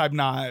feel like I'm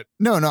not.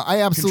 No,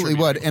 I absolutely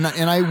would, and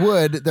I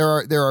would.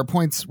 There are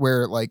points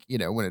where, like,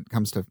 when it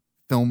comes to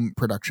film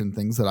production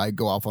things, that I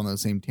go off on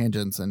those same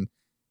tangents, and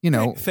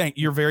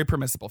you're very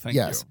permissible. Thank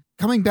you.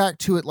 Coming back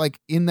to it, like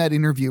in that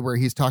interview where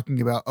he's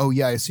talking about, oh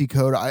yeah, I see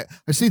code, I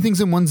see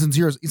things in ones and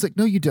zeros. He's like,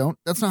 no, you don't.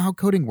 That's not how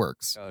coding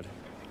works.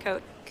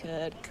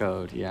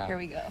 Code, yeah. Here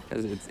we go.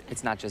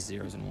 It's not just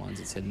zeros and ones,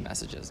 it's hidden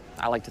messages.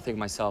 I like to think of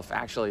myself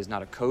actually as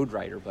not a code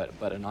writer,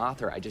 but an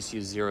author. I just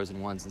use zeros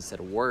and ones instead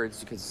of words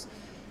because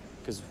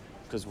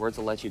words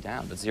will let you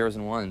down, but zeros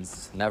and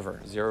ones,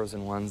 never. Zeros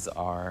and ones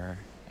are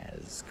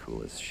as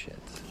cool as shit.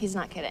 He's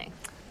not kidding.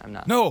 I'm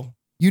not. No.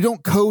 You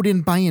don't code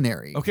in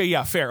binary. Okay,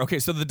 yeah, fair. Okay,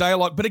 so the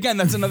dialogue, but again,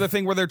 that's another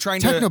thing where they're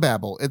trying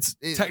Technobabble. It's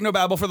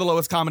Technobabble for the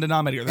lowest common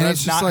denominator.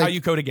 That's not how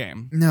you code a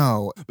game.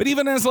 No. But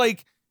even as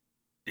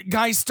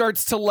Guy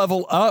starts to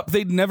level up,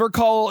 they'd never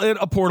call it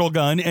a portal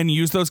gun and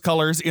use those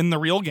colors in the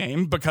real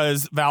game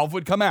because Valve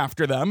would come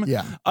after them.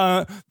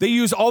 Yeah. They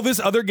use all this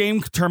other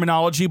game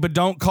terminology, but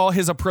don't call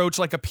his approach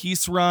like a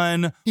peace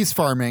run. He's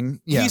farming.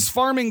 Yeah. He's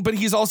farming, but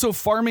he's also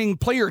farming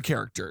player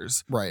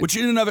characters. Right. Which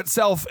in and of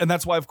itself, and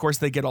that's why, of course,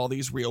 they get all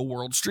these real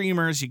world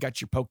streamers. You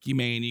got your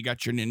Pokimane, you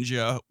got your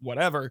Ninja,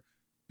 whatever,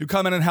 who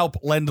come in and help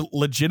lend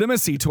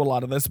legitimacy to a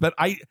lot of this. But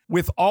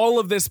with all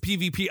of this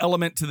PvP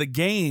element to the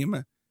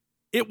game,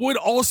 it would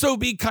also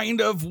be kind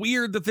of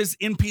weird that this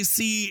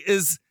NPC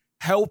is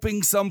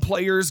helping some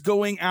players,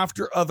 going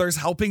after others,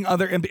 helping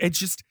other. It's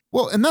just,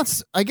 Well, and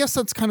I guess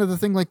that's kind of the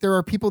thing. Like, there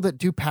are people that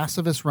do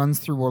pacifist runs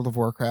through World of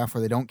Warcraft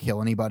where they don't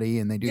kill anybody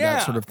and they do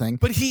that sort of thing.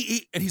 But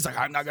he's like,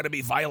 I'm not going to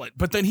be violent.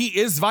 But then he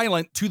is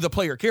violent to the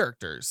player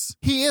characters.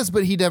 He is,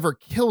 but he never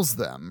kills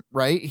them,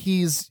 right?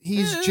 He's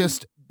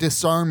just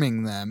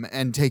disarming them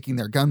and taking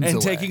their guns away.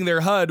 And taking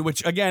their HUD,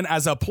 which, again,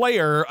 as a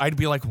player, I'd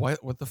be like,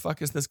 what the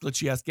fuck is this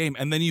glitchy-ass game?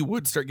 And then you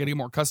would start getting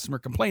more customer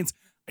complaints.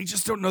 I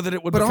just don't know that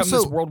it would become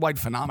this worldwide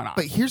phenomenon.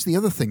 But here's the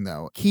other thing,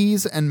 though.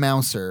 Keyes and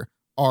Mouser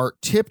are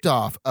tipped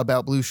off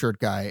about Blue Shirt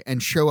Guy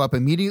and show up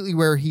immediately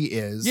where he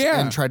is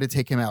and try to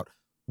take him out.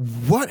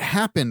 What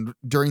happened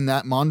during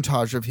that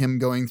montage of him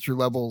going through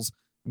levels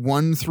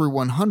 1 through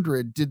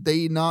 100? Did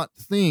they not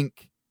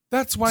think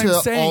that's why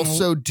I'm saying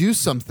also do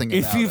something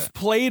if about you've it?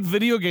 played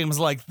video games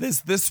like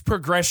this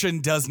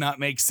progression does not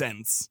make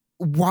sense.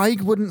 Why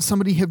wouldn't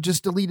somebody have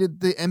just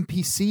deleted the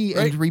NPC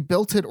and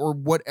rebuilt it or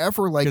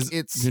whatever? Like,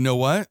 it's... You know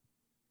what?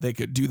 They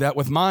could do that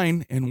with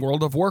mine in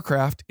World of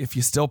Warcraft. If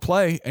you still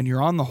play and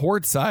you're on the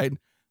Horde side,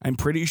 I'm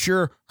pretty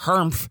sure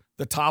Hermf,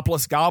 the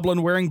topless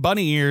goblin wearing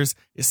bunny ears,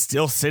 is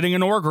still sitting in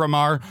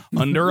Orgrimmar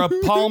under a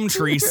palm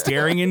tree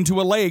staring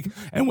into a lake.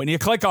 And when you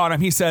click on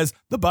him, he says,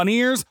 the bunny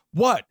ears?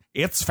 What?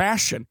 It's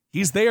fashion.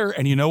 He's there.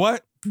 And you know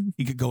what?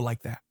 He could go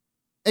like that.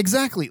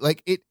 Exactly.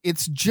 Like,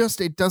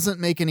 it doesn't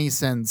make any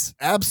sense.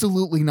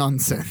 Absolutely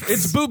nonsense.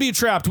 It's booby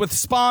trapped with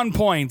spawn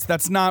points.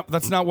 That's not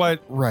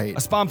what... Right.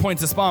 A spawn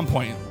point's a spawn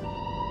point.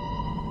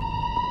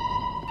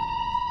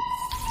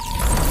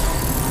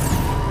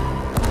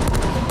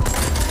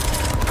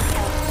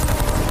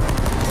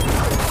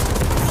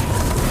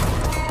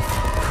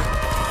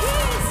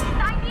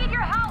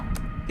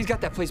 He's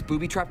got that place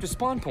booby-trapped with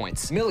spawn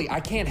points. Millie, I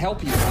can't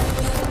help you.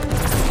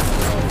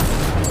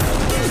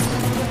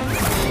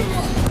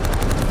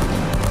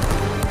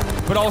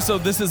 But also,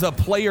 this is a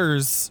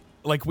player's,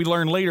 like we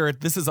learn later,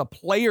 this is a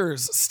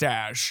player's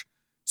stash.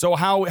 So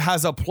how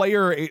has a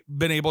player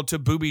been able to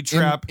booby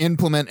trap?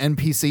 Implement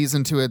NPCs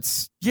into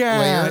its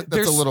layer?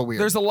 That's a little weird.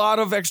 There's a lot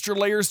of extra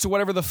layers to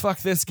whatever the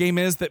fuck this game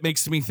is that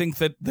makes me think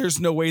that there's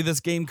no way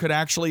this game could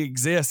actually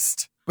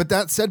exist. But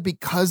that said,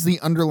 because the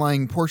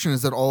underlying portion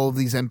is that all of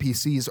these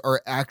NPCs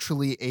are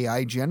actually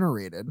AI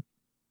generated,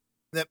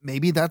 that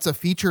maybe that's a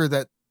feature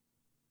that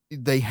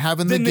they have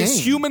in the game. Then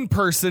this human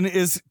person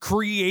is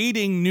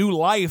creating new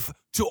life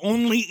to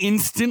only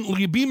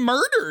instantly be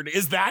murdered.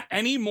 Is that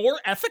any more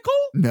ethical?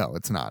 No,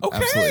 it's not. Okay.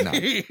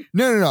 Absolutely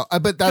not. No.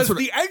 But that's what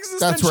the that's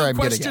existential where I'm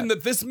question getting at.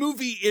 that this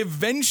movie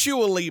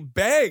eventually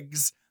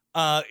begs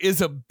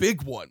is a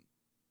big one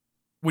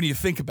when you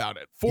think about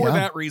it. For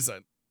that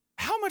reason.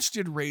 How much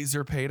did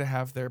Razer pay to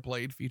have their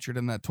blade featured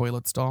in that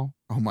toilet stall?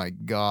 Oh my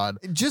God.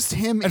 Just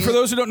him. And for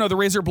those who don't know, the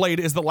Razer Blade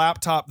is the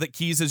laptop that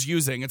Keyes is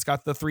using. It's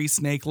got the 3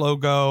 snake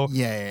logo.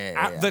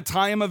 At the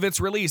time of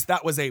its release,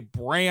 that was a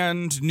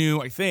brand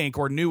new, I think,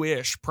 or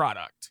new-ish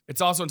product.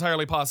 It's also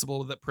entirely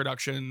possible that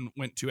production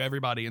went to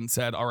everybody and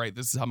said, all right,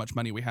 this is how much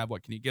money we have.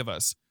 What can you give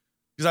us?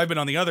 Because I've been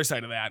on the other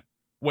side of that,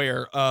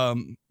 where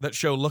that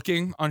show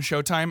Looking on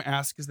Showtime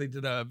asked, because they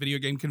did a video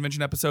game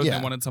convention episode and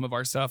they wanted some of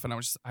our stuff, and I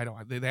was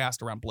just, they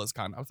asked around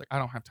BlizzCon. I was like, I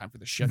don't have time for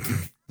this shit.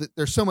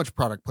 There's so much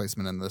product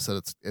placement in this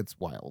that it's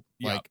wild.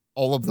 Yep. Like,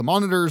 all of the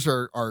monitors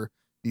are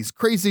these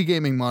crazy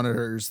gaming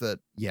monitors that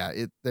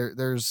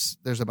there's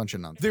a bunch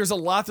of nonsense. There's a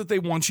lot that they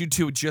want you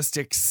to just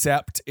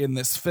accept in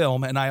this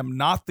film, and I am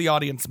not the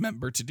audience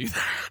member to do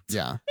that.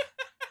 Yeah.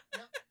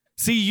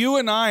 See, you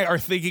and I are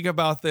thinking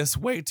about this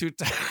way too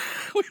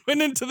we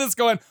went into this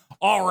going,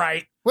 all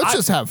right, let's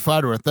just have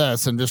fun with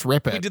this and just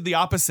rip it. We did the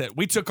opposite.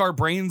 We took our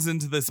brains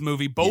into this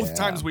movie both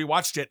times we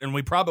watched it, and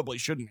we probably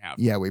shouldn't have.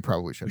 Yeah, we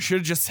probably should. We should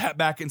have just sat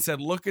back and said,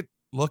 look at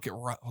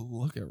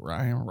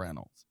Ryan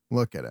Reynolds.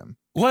 Look at him.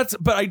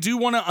 But I do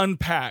want to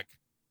unpack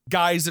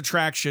Guy's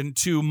attraction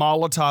to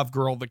Molotov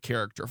Girl, the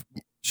character.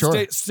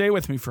 Sure. Stay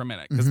with me for a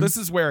minute, because this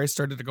is where I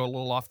started to go a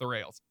little off the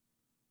rails.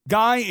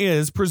 Guy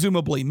is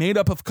presumably made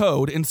up of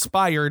code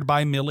inspired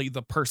by Millie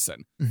the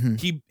person. Mm-hmm.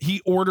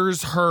 He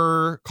orders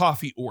her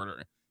coffee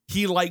order.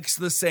 He likes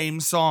the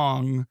same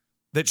song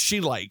that she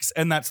likes,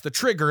 and that's the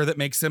trigger that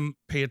makes him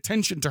pay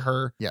attention to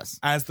her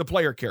as the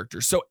player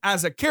character. So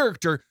as a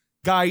character,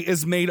 Guy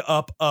is made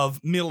up of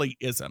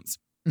Millie-isms.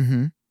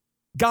 Mm-hmm.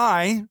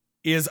 Guy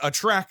is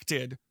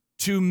attracted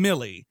to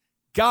Millie.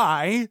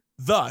 Guy,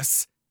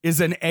 thus,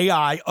 is an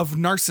AI of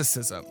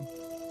narcissism.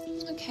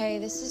 Okay,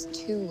 this is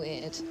too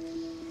weird.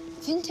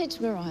 Vintage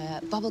Mariah,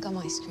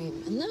 bubblegum ice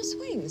cream, and no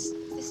swings.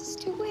 This is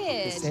too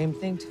weird. The same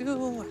thing,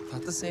 too. I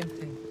thought the same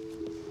thing.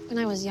 When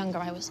I was younger,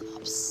 I was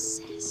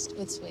obsessed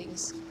with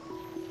swings.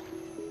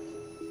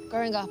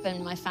 Growing up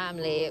in my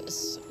family, it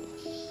was...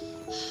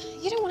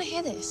 You don't want to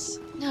hear this.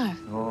 No.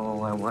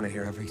 Oh, I want to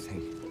hear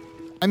everything.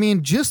 I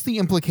mean, just the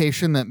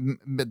implication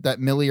that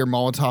Millie or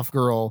Molotov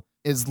Girl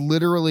is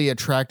literally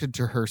attracted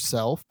to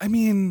herself. I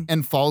mean,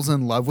 and falls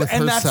in love with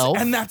herself.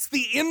 And that's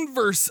the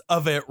inverse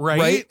of it, right?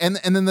 Right. And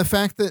then the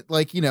fact that,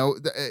 like, you know,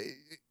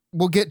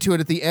 we'll get to it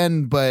at the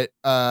end, but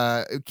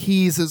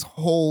Keyes'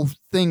 whole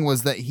thing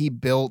was that he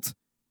built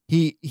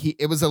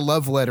it was a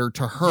love letter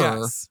to her,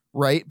 Yes.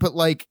 right? But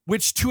like,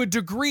 which to a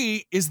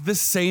degree is the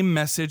same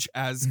message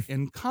as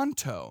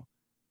Encanto.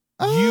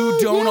 You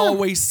don't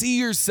always see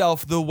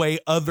yourself the way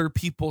other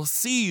people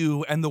see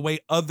you, and the way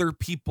other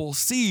people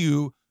see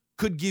you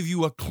could give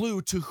you a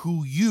clue to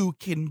who you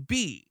can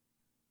be.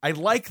 I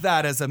like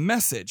that as a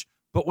message,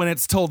 but when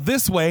it's told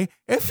this way,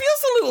 it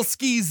feels a little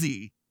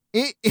skeezy.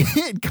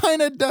 It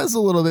kind of does a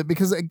little bit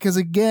because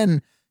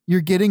again, you're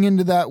getting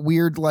into that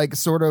weird, like,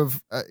 sort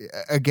of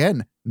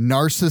again,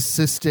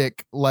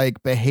 narcissistic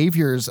like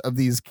behaviors of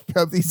these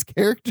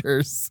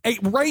characters.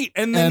 Right.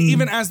 And then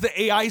even as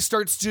the AI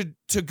starts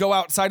to go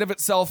outside of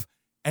itself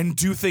and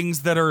do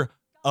things that are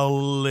a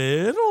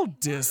little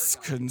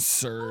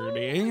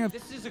disconcerting.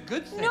 This is a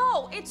good thing.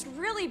 No, it's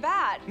really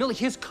bad. Millie,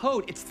 his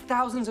code, it's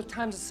thousands of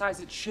times the size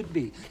it should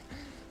be.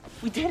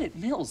 We did it,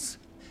 Mills.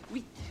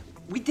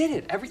 We did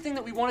it. Everything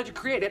that we wanted to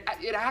create, it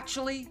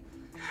actually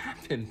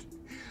happened.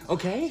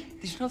 Okay?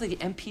 Did you know that the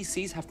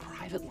NPCs have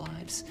private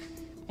lives?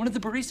 One of the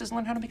baristas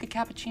learned how to make a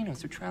cappuccino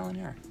through trial and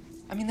error.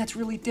 I mean, that's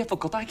really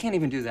difficult. I can't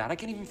even do that. I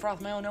can't even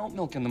froth my own oat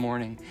milk in the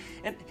morning.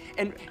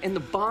 And the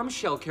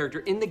bombshell character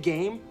in the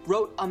game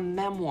wrote a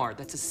memoir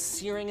that's a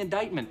searing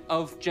indictment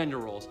of gender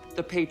roles,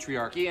 the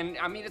patriarchy. And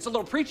I mean, it's a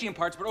little preachy in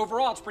parts, but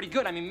overall it's pretty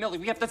good. I mean, Millie,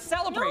 we have to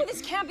celebrate. No,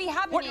 this can't be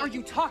happening. What are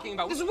you talking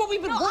about? This is what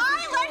we've been working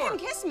I for. let him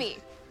kiss me.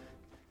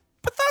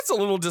 But that's a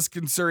little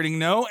disconcerting,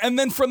 no? And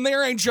then from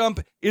there I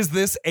jump, is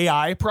this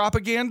AI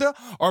propaganda?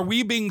 Are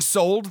we being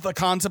sold the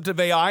concept of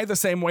AI the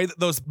same way that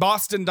those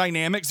Boston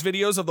Dynamics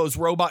videos of those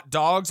robot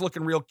dogs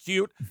looking real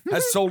cute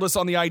has sold us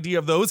on the idea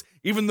of those,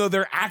 even though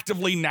they're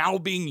actively now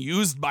being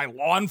used by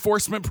law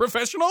enforcement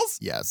professionals?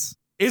 Yes.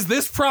 Is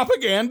this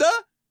propaganda?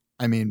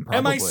 I mean, probably.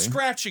 Am I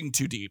scratching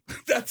too deep?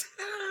 That's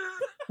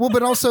well,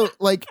 but also,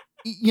 like,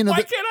 you know,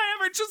 why can't I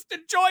ever just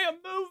enjoy a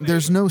movie?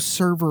 there's no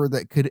server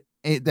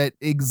that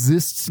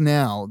exists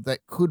now that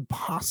could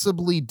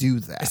possibly do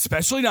that.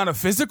 Especially not a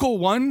physical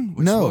one,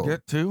 which no, we'll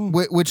get to.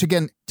 Which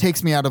again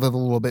takes me out of it a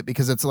little bit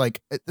because it's like,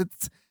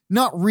 it's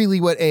not really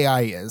what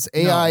AI is.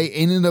 AI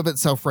in and of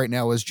itself right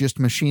now is just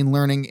machine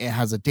learning. It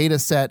has a data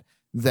set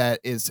that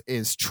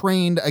is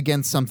trained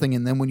against something.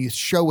 And then when you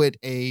show it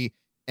a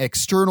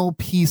external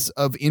piece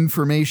of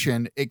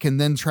information, it can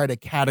then try to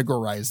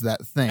categorize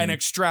that thing and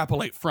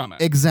extrapolate from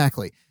it.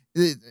 Exactly.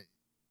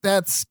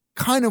 That's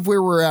kind of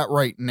where we're at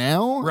right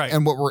now, right,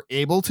 and what we're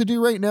able to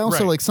do right now. Right.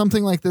 So like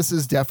something like this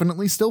is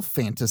definitely still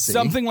fantasy.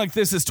 Something like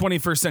this is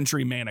 21st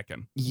century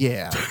mannequin.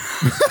 Yeah.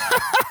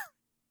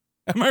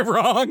 Am I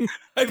wrong?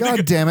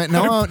 God damn it.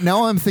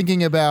 Now I'm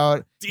thinking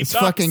about this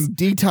fucking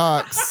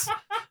Detox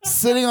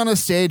sitting on a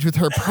stage with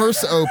her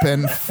purse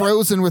open,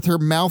 frozen with her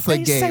mouth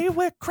agape. They say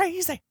we're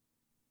crazy.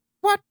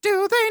 What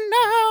do they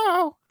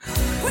know?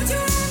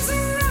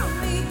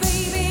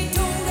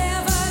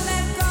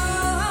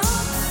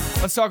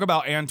 Let's talk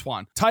about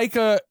Antoine.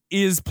 Taika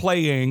is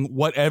playing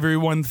what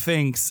everyone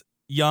thinks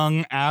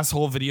young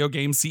asshole video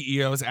game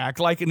CEOs act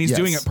like, and he's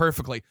doing it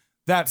perfectly.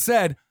 That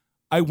said,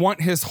 I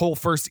want his whole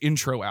first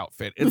intro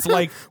outfit. It's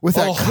like with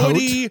a that coat?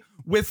 hoodie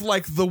with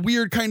like the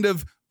weird kind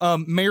of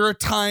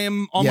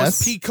maritime,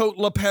 almost pea coat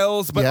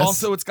lapels, but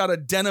also it's got a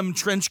denim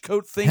trench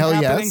coat thing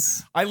happening.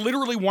 Yes. I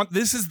literally want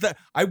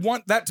I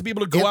want that to be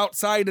able to go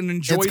outside and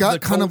enjoy It's got the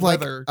kind cold of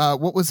like weather.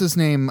 what was his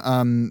name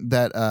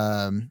that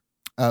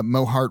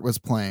Mo Hart was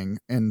playing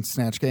in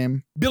Snatch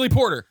Game? Billy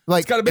Porter.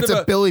 Like, it's got a bit it's of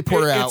a Billy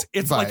Porter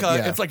it's vibe,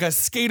 like it's like a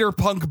skater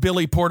punk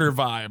Billy Porter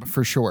vibe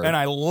for sure, and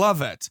I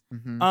love it.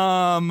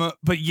 Mm-hmm.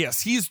 But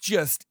yes, he's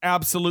just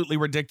absolutely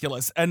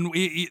ridiculous. And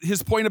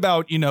his point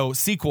about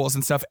sequels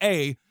and stuff.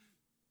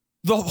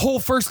 The whole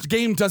first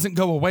game doesn't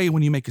go away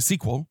when you make a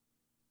sequel.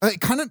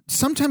 It kind of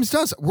sometimes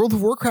does. World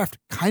of Warcraft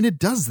kind of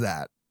does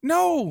that.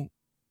 No,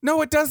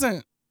 it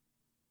doesn't.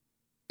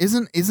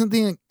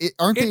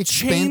 Aren't they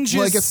changes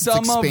well, I guess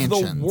some of the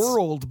expansions.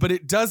 world, but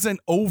it doesn't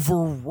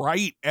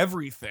overwrite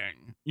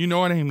everything. You know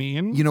what I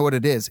mean? You know what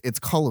it is? It's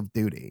Call of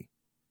Duty.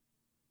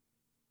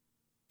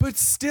 But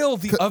still,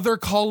 the other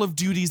Call of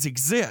Duties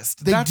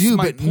exist. They That's do,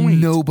 my but point.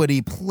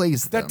 nobody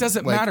plays them. That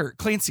doesn't matter,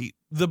 Clancy.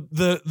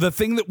 The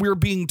thing that we're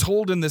being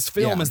told in this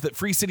film is that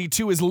Free City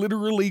 2 is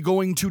literally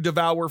going to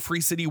devour Free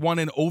City 1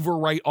 and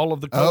overwrite all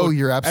of the code. Oh,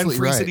 you're absolutely and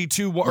Free right. City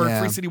 2 or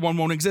Free City 1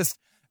 won't exist.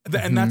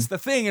 And that's the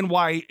thing, and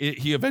why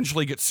he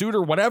eventually gets sued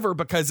or whatever,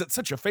 because it's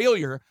such a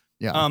failure.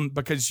 Yeah.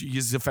 Because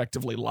he's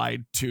effectively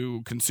lied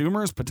to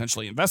consumers,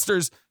 potentially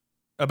investors,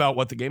 about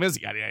what the game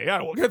is. Yada, yada,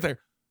 yada. We'll get there.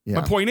 Yeah.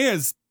 My point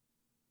is,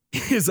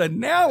 his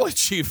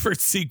analogy for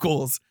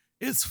sequels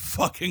is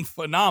fucking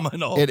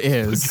phenomenal. It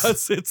is.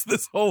 Because it's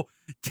this whole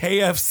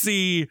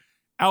KFC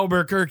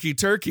Albuquerque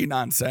turkey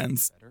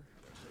nonsense.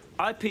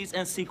 IPs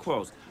and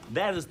sequels.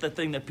 That is the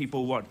thing that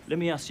people want. Let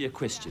me ask you a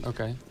question.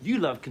 Okay. You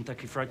love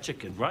Kentucky Fried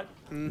Chicken, right?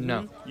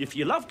 No. If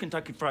you love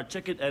Kentucky Fried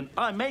Chicken, and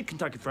I made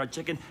Kentucky Fried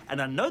Chicken, and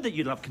I know that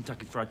you love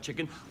Kentucky Fried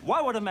Chicken, why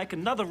would I make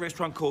another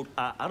restaurant called,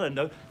 I don't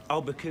know,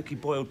 Albuquerque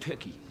Boiled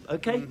Turkey?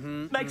 Okay?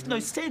 Makes no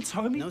sense,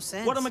 homie. No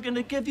sense. What am I going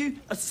to give you?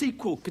 A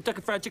sequel,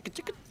 Kentucky Fried Chicken.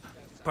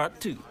 Part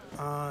 2.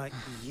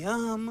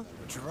 Yum.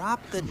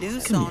 Drop the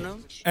deuce on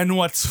him. And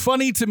what's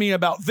funny to me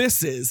about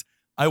this is,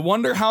 I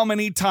wonder how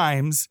many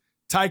times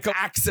Taika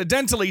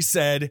accidentally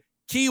said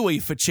kiwi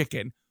for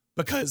chicken,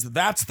 because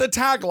that's the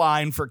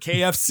tagline for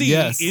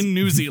KFC in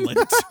New Zealand.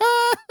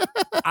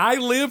 I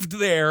lived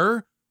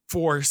there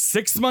for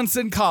 6 months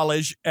in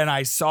college, and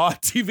I saw a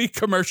TV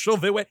commercial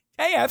that went,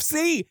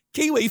 KFC,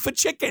 kiwi for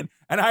chicken.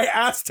 And I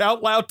asked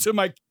out loud to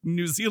my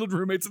New Zealand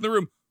roommates in the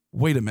room,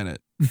 wait a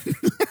minute.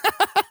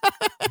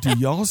 Do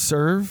y'all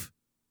serve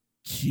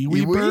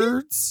kiwi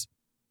birds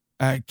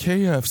at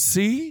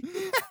KFC?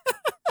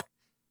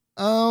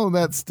 Oh,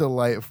 that's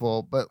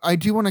delightful. But I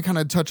do want to kind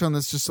of touch on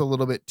this just a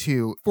little bit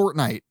too.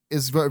 Fortnite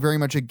is very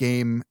much a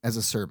game as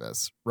a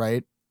service,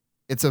 right?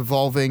 It's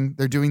evolving.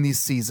 They're doing these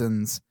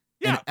seasons.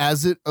 Yeah. And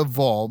as it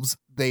evolves,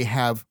 they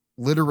have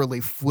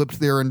literally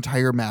flipped their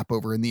entire map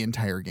over and the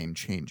entire game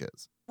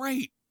changes.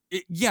 Right.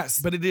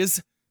 Yes, but it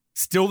is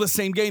still the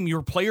same game.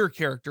 Your player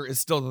character is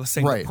still the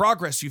same. Right. The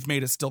progress you've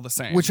made is still the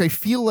same. Which I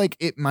feel like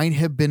it might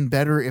have been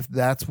better if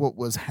that's what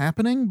was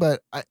happening,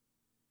 but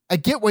I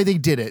get why they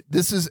did it.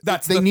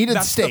 They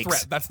needed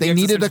stakes. They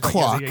needed a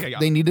clock. Yeah.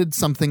 They needed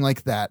something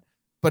like that.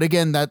 But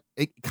again, that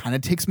it kind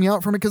of takes me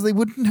out from it because they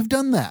wouldn't have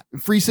done that.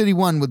 Free City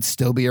 1 would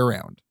still be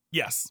around.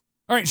 Yes.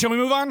 All right, shall we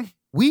move on?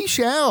 We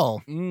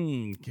shall.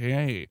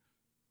 Okay.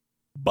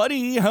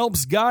 Buddy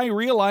helps Guy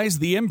realize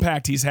the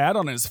impact he's had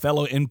on his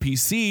fellow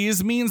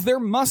NPCs means there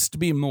must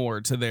be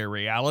more to their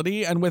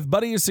reality, and with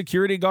Buddy's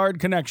security guard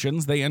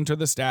connections, they enter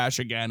the stash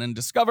again and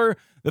discover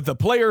that the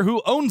player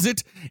who owns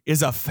it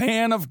is a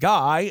fan of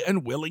Guy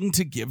and willing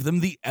to give them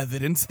the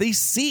evidence they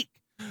seek.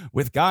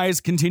 With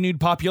Guy's continued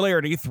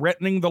popularity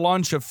threatening the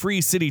launch of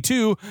Free City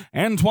 2,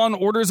 Antoine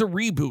orders a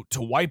reboot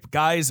to wipe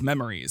Guy's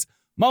memories.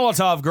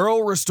 Molotov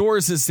Girl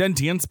restores his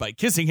sentience by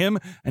kissing him,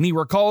 and he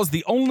recalls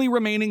the only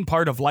remaining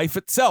part of life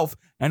itself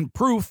and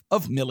proof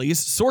of Millie's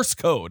source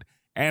code.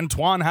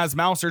 Antoine has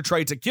Mouser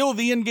try to kill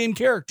the in-game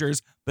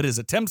characters, but his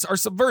attempts are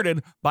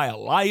subverted by a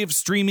live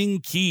streaming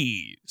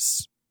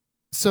Keys.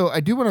 So I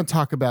do want to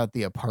talk about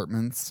the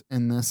apartments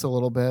in this a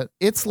little bit.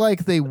 It's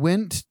like they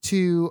went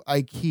to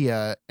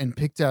IKEA and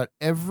picked out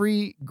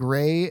every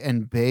gray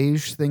and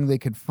beige thing they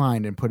could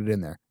find and put it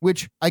in there,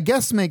 which I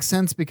guess makes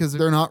sense because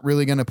they're not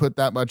really going to put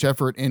that much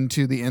effort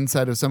into the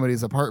inside of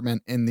somebody's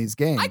apartment in these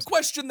games. I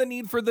question the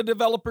need for the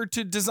developer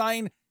to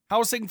design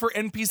housing for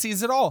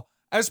NPCs at all.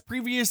 As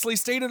previously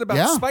stated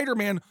about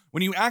Spider-Man,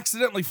 when you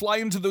accidentally fly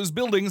into those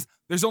buildings,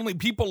 there's only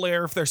people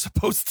there if they're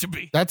supposed to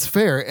be. That's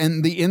fair.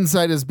 And the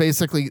inside is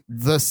basically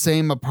the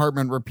same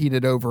apartment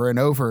repeated over and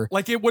over.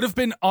 Like, it would have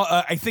been,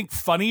 I think,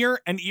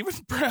 funnier and even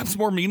perhaps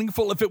more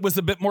meaningful if it was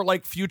a bit more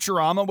like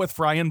Futurama with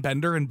Fry and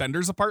Bender in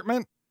Bender's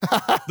apartment.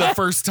 The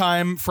first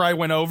time Fry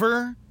went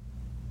over.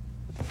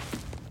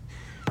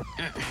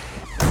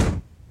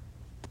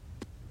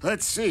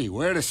 Let's see,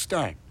 where to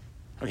start.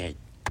 Okay,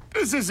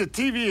 this is the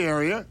TV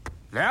area.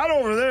 That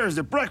over there is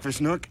the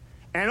breakfast nook.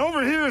 And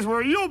over here is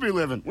where you'll be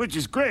living, which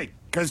is great,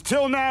 because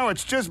till now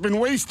it's just been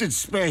wasted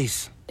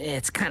space.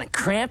 It's kind of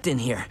cramped in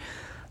here.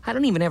 I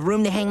don't even have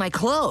room to hang my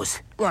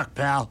clothes. Look,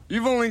 pal,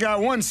 you've only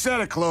got one set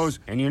of clothes,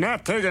 and you're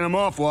not taking them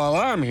off while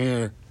I'm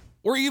here.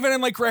 Or even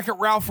in like Wreck-It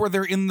Ralph where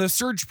they're in the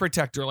surge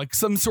protector, like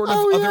some sort of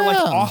other like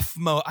off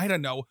mode. I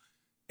don't know.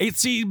 It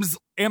seems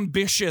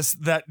ambitious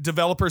that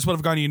developers would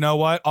have gone, you know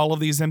what? All of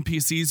these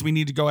NPCs, we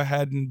need to go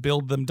ahead and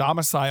build them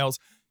domiciles.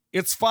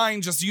 It's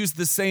fine, just use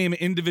the same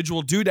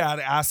individual doodad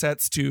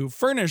assets to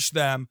furnish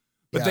them,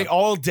 but they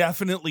all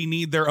definitely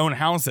need their own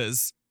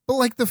houses. But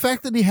like the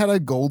fact that he had a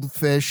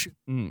goldfish.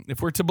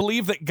 If we're to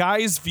believe that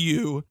Guy's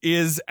view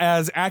is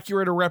as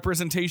accurate a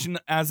representation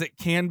as it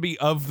can be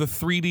of the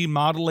 3D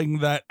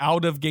modeling that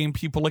out-of-game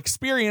people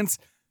experience,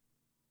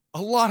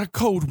 a lot of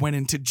code went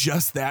into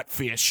just that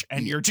fish,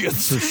 and you're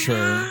just... For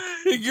sure.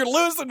 You're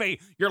losing me.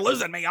 You're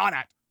losing me on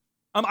it.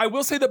 I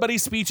will say that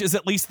Buddy's speech is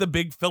at least the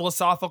big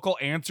philosophical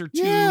answer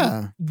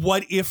to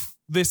what if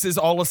this is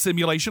all a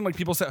simulation? Like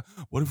people say,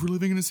 what if we're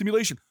living in a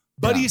simulation?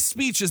 Buddy's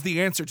speech is the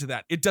answer to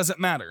that. It doesn't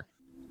matter.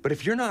 But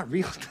if you're not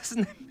real,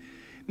 doesn't that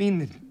mean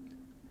that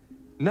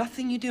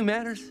nothing you do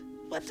matters?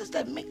 What does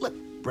that mean? Look,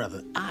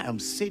 brother, I am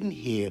sitting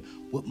here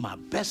with my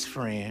best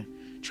friend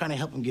trying to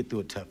help him get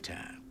through a tough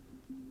time,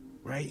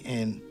 right?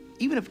 And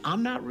even if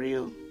I'm not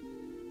real,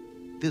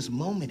 this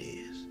moment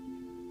is.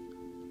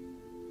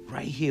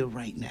 Right here,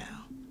 right now.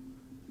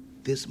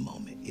 This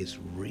moment is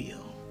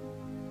real.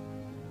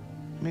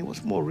 I mean,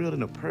 what's more real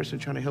than a person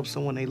trying to help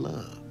someone they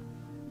love?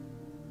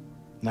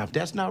 Now, if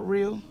that's not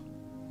real,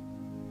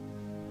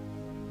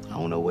 I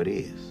don't know what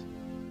is.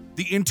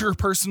 The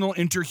interpersonal,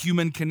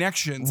 interhuman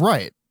connections.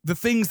 Right. The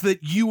things that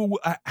you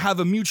have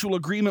a mutual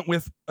agreement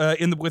with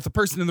with the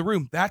person in the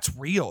room, that's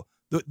real.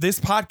 This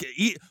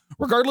podcast,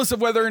 regardless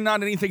of whether or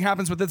not anything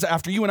happens with this,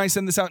 after you and I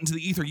send this out into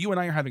the ether, you and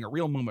I are having a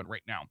real moment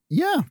right now.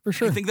 Yeah, for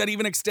sure. I think that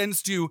even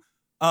extends to,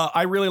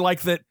 I really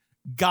like that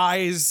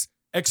Guy's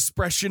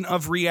expression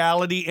of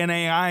reality in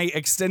AI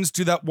extends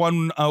to that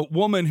one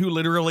woman who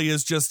literally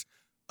is just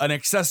an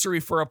accessory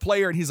for a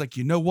player. And he's like,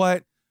 you know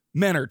what?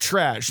 men are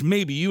trash.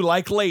 Maybe you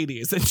like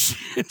ladies. And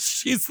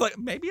she's like,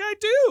 maybe I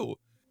do.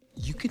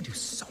 You could do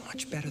so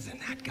much better than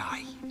that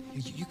guy.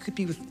 You could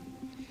be with,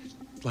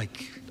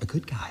 like, a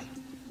good guy.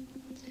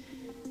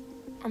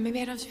 Or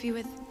maybe I'd have to be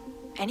with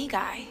any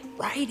guy.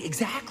 Right,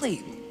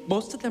 exactly.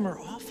 Most of them are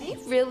awful. They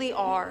really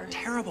are.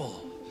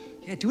 Terrible.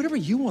 Yeah, do whatever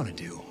you want to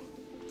do.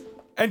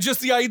 And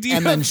just the idea.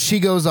 And then she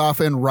goes off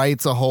and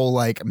writes a whole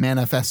like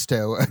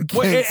manifesto.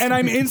 And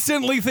I'm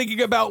instantly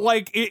thinking about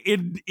like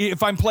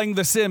if I'm playing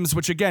The Sims,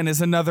 which again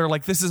is another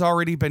like this has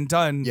already been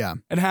done. Yeah.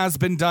 And has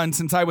been done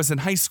since I was in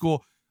high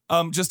school.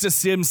 Just a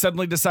Sim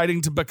suddenly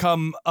deciding to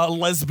become a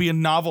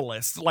lesbian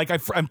novelist. Like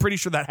I'm pretty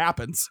sure that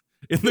happens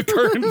in the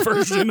current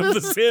version of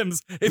The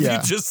Sims if you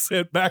just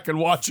sit back and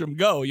watch them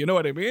go. You know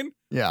what I mean?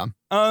 Yeah.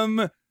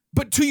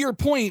 But to your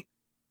point,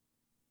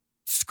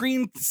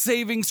 screen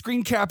saving,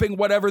 screen capping,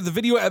 whatever, the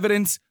video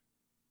evidence,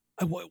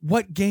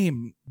 what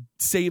game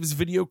saves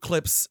video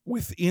clips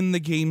within the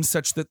game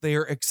such that they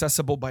are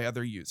accessible by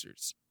other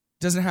users?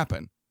 Doesn't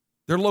happen.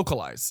 They're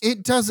localized.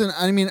 It doesn't.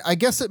 I mean, I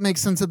guess it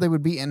makes sense that they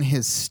would be in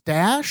his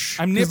stash.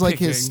 I'm nitpicking. Like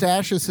his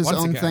stash is his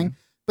own thing.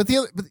 But the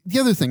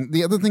other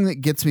thing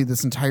that gets me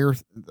this entire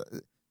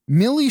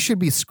Millie should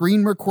be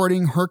screen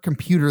recording her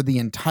computer the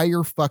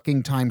entire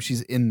fucking time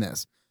she's in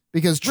this.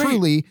 Because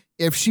truly,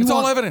 if she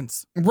all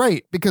evidence.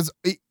 Right. Because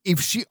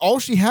if all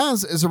she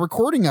has is a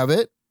recording of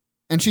it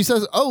and she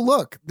says, oh,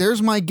 look,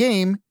 there's my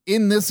game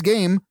in this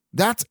game.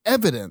 That's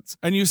evidence.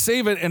 And you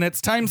save it and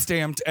it's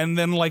timestamped and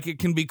then like it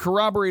can be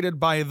corroborated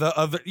by the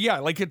other. Yeah,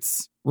 like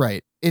it's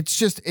right. It's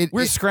just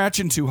we're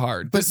scratching too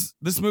hard. But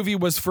this movie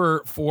was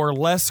for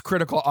less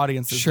critical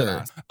audiences than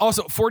us.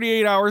 Also,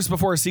 48 hours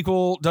before a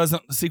sequel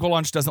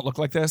launch doesn't look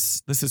like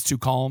this. This is too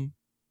calm.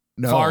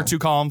 No. Far too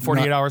calm.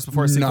 48 hours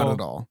before a sequel. Not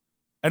at all.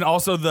 And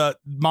also the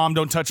mom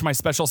don't touch my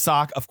special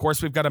sock. Of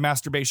course, we've got a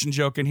masturbation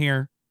joke in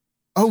here.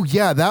 Oh,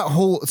 yeah. That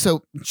whole.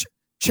 So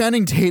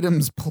Channing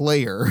Tatum's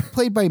player,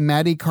 played by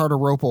Maddie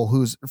Carter-Ropel,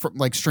 who's from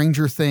like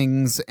Stranger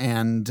Things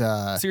and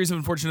Series of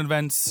Unfortunate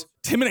Events.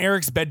 Tim and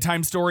Eric's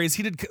Bedtime Stories.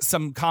 He did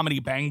some comedy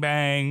Bang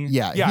Bang.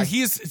 Yeah.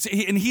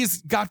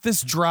 He's got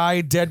this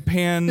dry,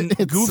 deadpan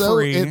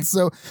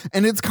goofery.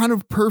 And it's kind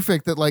of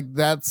perfect that like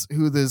that's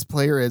who this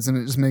player is. And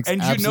it just makes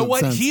And absolute you know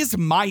what? sense. He's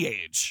my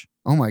age.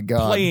 Oh my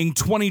God. Playing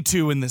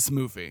 22 in this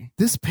movie.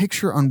 This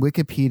picture on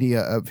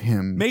Wikipedia of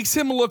him makes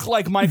him look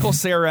like Michael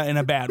Cera in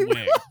a bad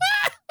wig.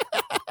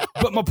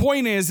 But my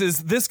point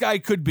is this guy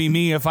could be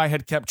me if I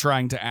had kept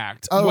trying to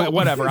act.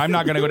 Whatever. I'm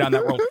not going to go down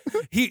that road.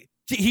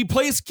 He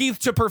plays Keith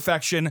to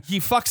perfection. He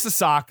fucks the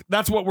sock.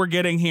 That's what we're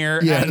getting here.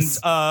 Yes.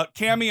 And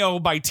cameo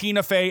by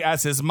Tina Fey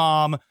as his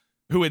mom,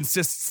 who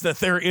insists that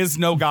there is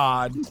no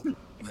God.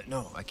 But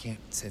no, I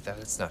can't say that.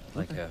 It's not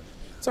like a...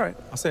 It's all right.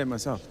 I'll say it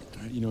myself.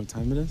 All right, you know what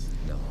time it is?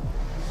 No.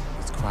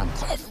 It's crime.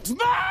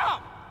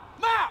 Mom!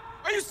 Mom!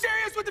 Are you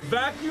serious with the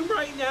vacuum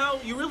right now?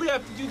 You really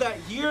have to do that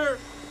here?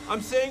 I'm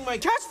saying my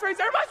catchphrase.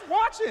 Everybody's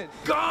watching.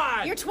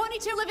 God! You're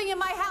 22 living in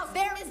my house.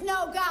 There is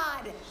no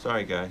God.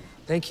 Sorry, guy.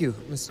 Thank you,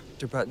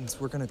 Mr. Buttons.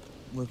 We're gonna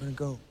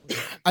go.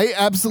 I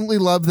absolutely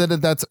love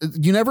that that's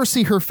you never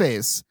see her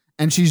face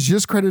and she's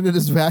just credited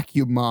as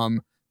vacuum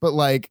mom, but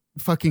like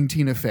fucking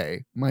Tina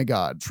Fey. My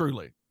God.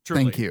 Truly.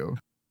 Thank you.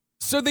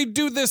 So they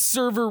do this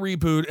server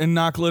reboot and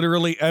knock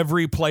literally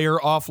every player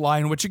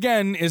offline, which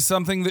again is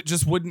something that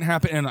just wouldn't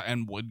happen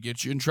and would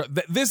get you in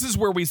trouble. This is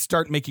where we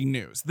start making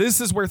news.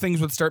 This is where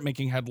things would start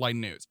making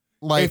headline news.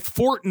 Like if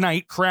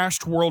Fortnite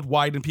crashed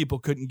worldwide and people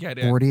couldn't get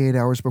in. 48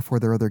 hours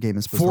before their other game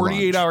is supposed to launch.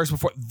 48 hours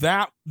before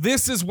that.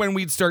 This is when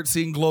we'd start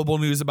seeing global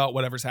news about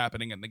whatever's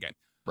happening in the game.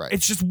 Right.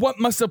 It's just what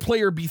must a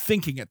player be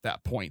thinking at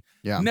that point?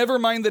 Yeah. Never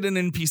mind that an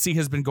NPC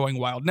has been going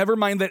wild. Never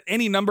mind that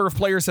any number of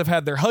players have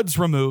had their HUDs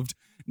removed.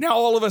 Now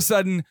all of a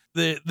sudden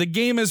the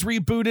game is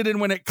rebooted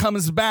and when it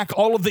comes back,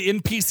 all of the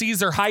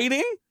NPCs are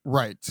hiding.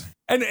 Right.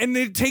 And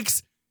it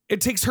takes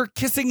her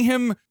kissing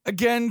him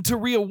again to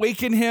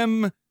reawaken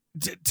him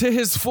to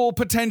his full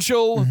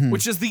potential,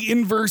 which is the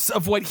inverse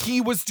of what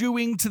he was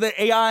doing to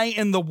the AI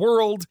in the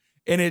world.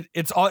 And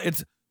it's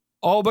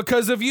all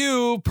because of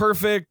you,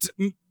 perfect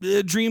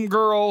dream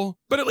girl.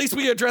 But at least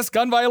we address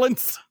gun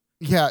violence.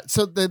 Yeah,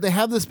 so they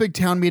have this big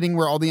town meeting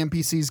where all the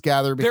NPCs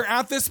gather. They're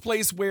at this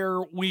place where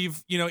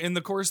we've, in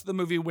the course of the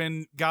movie,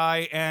 when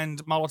Guy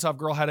and Molotov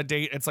Girl had a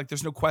date, it's like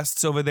there's no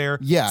quests over there.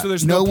 Yeah, so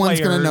there's no players.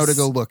 One's going to know to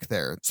go look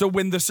there. So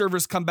when the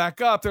servers come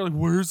back up, they're like,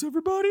 where's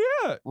everybody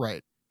at?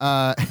 Right.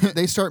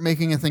 They start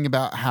making a thing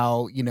about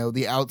how,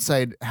 the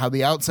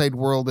outside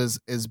world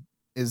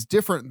is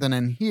different than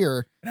in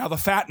here. And how the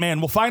fat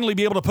man will finally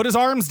be able to put his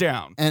arms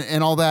down.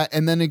 And all that.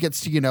 And then it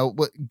gets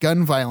to,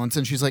 gun violence.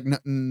 And she's like,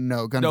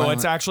 no, gun violence. No,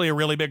 it's actually a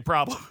really big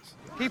problem.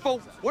 People,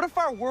 what if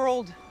our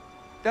world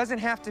doesn't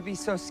have to be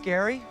so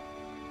scary?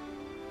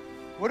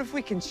 What if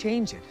we can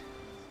change it?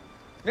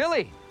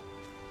 Millie,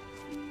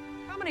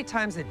 how many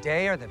times a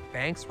day are the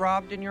banks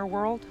robbed in your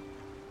world?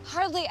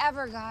 Hardly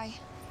ever, Guy.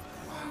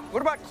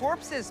 What about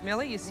corpses,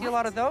 Millie? You see a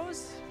lot of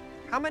those?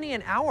 How many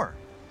an hour?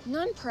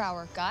 None per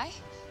hour, Guy.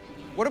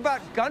 What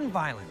about gun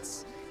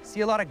violence? See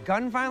a lot of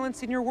gun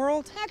violence in your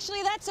world?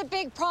 Actually, that's a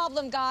big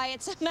problem, Guy.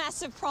 It's a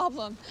massive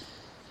problem.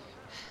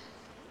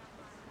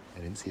 I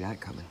didn't see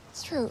that coming.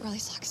 It's true, it really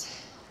sucks.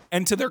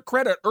 And to their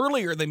credit,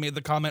 earlier they made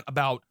the comment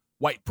about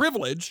white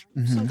privilege.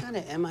 Some kind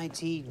of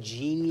MIT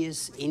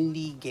genius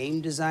indie game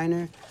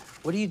designer?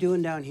 What are you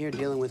doing down here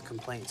dealing with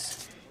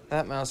complaints?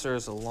 That, Mouser,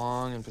 is a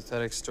long and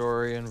pathetic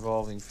story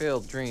involving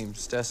failed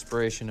dreams,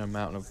 desperation, and a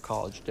mountain of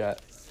college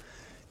debt.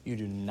 You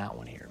do not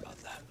want to hear about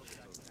that.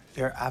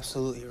 You're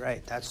absolutely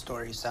right. That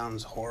story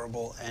sounds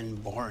horrible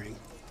and boring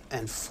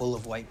and full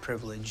of white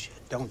privilege.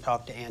 Don't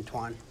talk to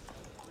Antoine.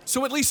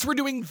 So at least we're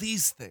doing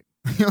these things.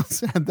 He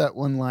also had that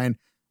one line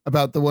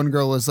about the one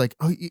girl was like,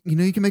 oh, you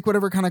know, you can make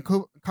whatever kind of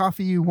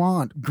coffee you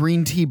want.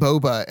 Green tea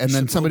boba. And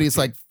then somebody's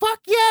like, fuck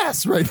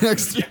yes, right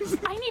next to you.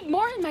 I need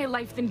more in my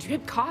life than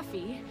drip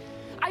coffee.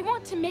 I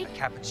want to make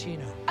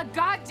cappuccino. A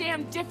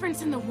goddamn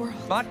difference in the world.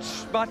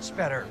 Much, much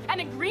better.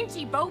 And a green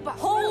tea boba.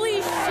 Holy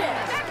shit.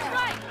 That's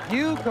right.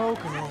 You go,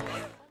 girl.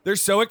 They're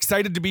so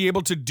excited to be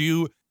able to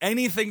do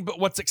anything but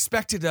what's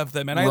expected of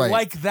them. And I Right.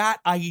 like that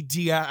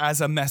idea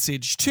as a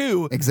message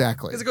too.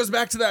 Exactly. Because it goes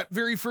back to that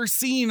very first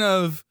scene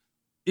of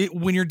it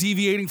when you're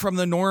deviating from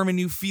the norm and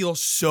you feel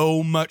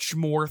so much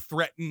more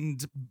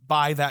threatened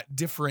by that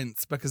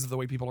difference because of the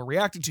way people are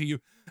reacting to you.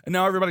 And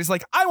now everybody's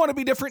like, I want to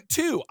be different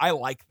too. I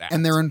like that.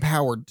 And they're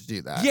empowered to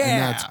do that. Yeah.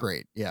 And that's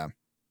great. Yeah.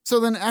 So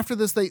then after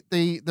this,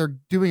 they're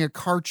doing a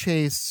car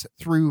chase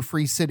through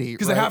Free City.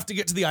 Because they have to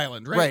get to the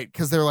island, right? Right.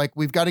 Because they're like,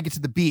 we've got to get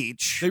to the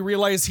beach. They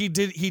realize he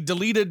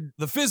deleted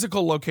the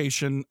physical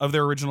location of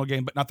their original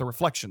game, but not the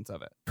reflections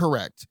of it.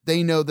 Correct.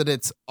 They know that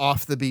it's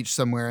off the beach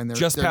somewhere and they're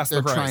Just past the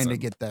they're trying horizon. to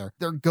get there.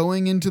 They're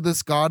going into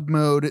this God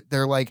mode.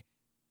 They're like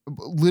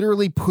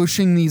literally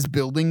pushing these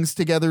buildings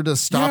together to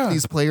stop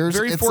these players.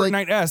 Very It's like,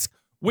 Fortnite-esque.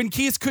 When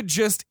Keys could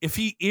just, if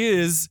he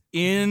is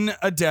in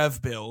a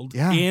dev build,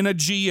 in a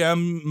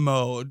GM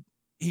mode,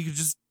 he could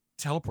just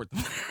teleport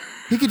them.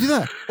 he could do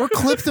that or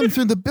clip them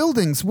through the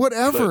buildings,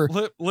 whatever.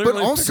 Literally but pick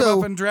 'em also,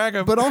 up and drag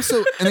 'em. but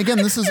also, and again,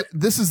 this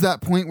is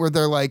that point where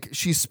they're like,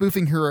 she's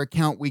spoofing her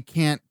account. We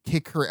can't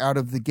kick her out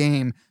of the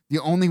game. The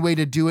only way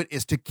to do it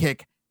is to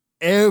kick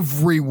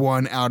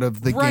everyone out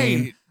of the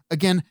game.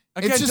 Again,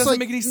 it's just doesn't like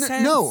make any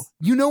sense. no,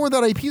 you know where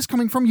that IP is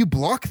coming from. You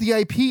block the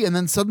IP, and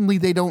then suddenly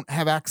they don't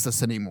have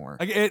access anymore.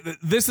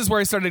 This is where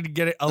I started to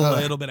get a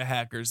little bit of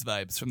Hackers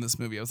vibes from this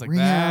movie. I was like,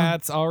 Yeah.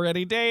 that's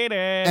already dated.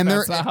 And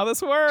That's they're- not how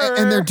this works.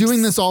 And they're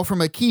doing this all from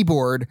a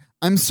keyboard.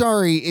 I'm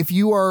sorry, if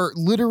you are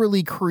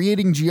literally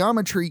creating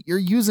geometry, you're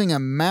using a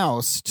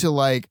mouse to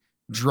like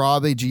draw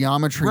the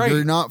geometry. Right.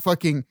 You're not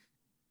fucking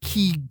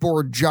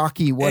keyboard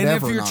jockey, whatever.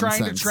 And if you're trying to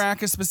nonsense.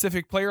 track a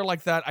specific player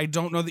like that, I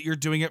don't know that you're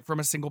doing it from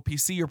a single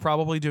PC. You're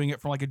probably doing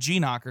it from like a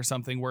G-Knock or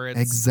something where it's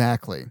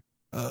Exactly.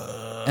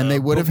 And they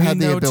would but have we had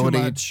the know too ability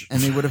much. and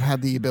they would have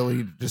had the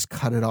ability to just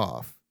cut it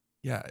off.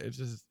 Yeah,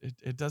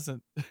 it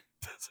doesn't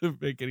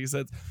make any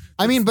sense.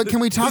 I mean, but can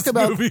we talk This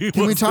about movie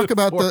can we was talk it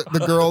about for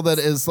the girl that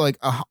is like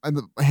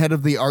the head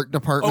of the art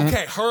department?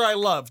 Okay, her I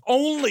loved.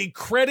 Only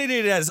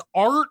credited as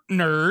art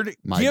nerd.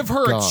 My Give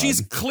her. God.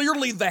 She's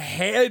clearly the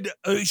head.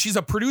 She's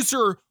a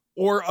producer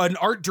or an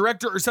art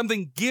director or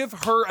something. Give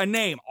her a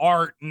name.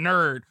 Art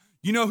nerd.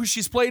 You know who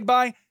she's played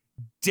by?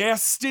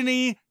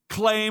 Destiny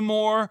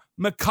Claymore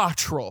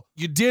McCottrell.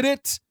 You did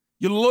it.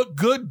 You look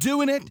good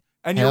doing it.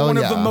 And you're Hell one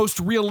of the yeah. most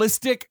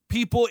realistic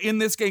people in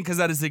this game because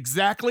that is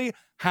exactly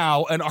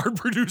how an art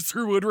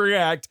producer would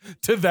react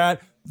to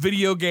that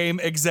video game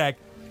exec.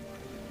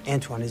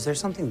 Antoine, is there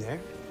something there?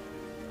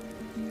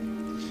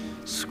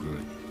 Screw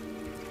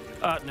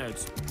it. Art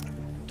nerds.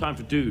 Time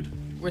for dude.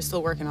 We're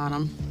still working on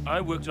him.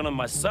 I worked on him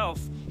myself.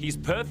 He's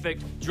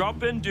perfect.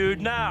 Drop in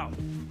dude now.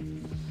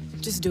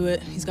 Just do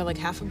it. He's got like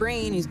half a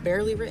brain. He's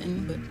barely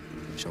written,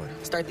 but sure.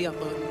 Start the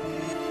upload.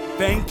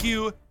 Thank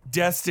you,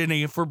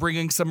 Destiny, for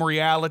bringing some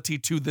reality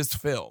to this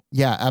film.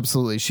 Yeah,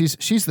 absolutely. She's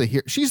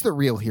the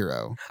real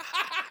hero.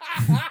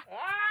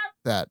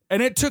 That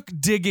And it took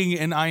digging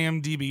in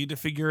IMDb to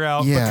figure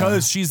out Yeah.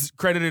 because she's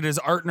credited as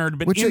art nerd.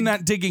 But Which in I-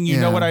 that digging, you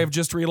yeah. know what I have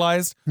just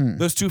realized? Hmm.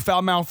 Those two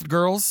foul-mouthed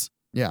girls,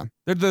 yeah.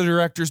 they're the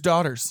director's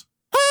daughters.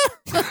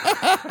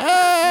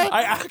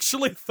 I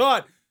actually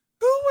thought,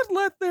 who would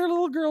let their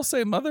little girl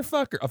say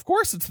motherfucker? Of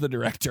course it's the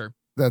director.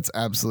 That's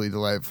absolutely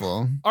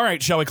delightful. All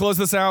right, shall we close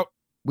this out?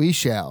 We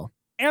shall.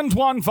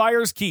 Antoine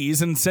fires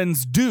Keys and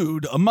sends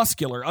Dude, a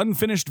muscular,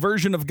 unfinished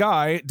version of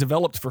Guy,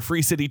 developed for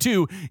Free City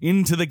 2,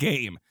 into the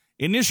game.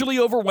 Initially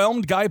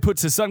overwhelmed, Guy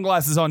puts his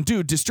sunglasses on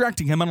Dude,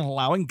 distracting him and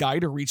allowing Guy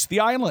to reach the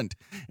island.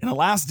 In a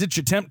last-ditch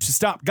attempt to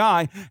stop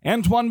Guy,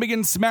 Antoine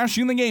begins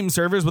smashing the game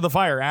servers with a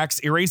fire axe,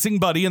 erasing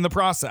Buddy in the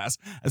process,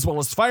 as well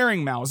as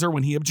firing Mauser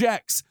when he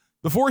objects.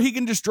 Before he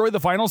can destroy the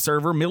final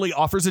server, Millie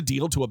offers a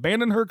deal to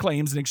abandon her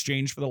claims in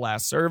exchange for the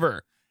last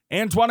server.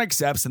 Antoine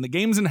accepts, and the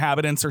game's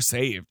inhabitants are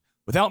saved.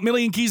 Without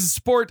Millie and Keys'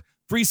 support,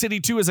 Free City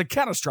 2 is a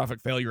catastrophic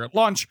failure at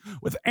launch,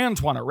 with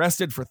Antoine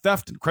arrested for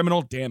theft and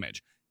criminal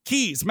damage.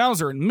 Keys,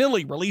 Mauser, and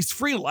Millie released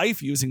Free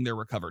Life using their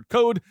recovered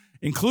code,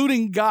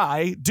 including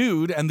Guy,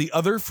 Dude, and the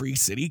other Free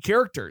City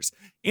characters.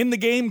 In the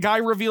game, Guy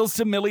reveals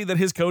to Millie that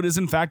his code is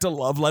in fact a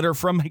love letter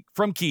from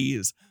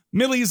Keys.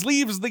 Millie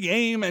leaves the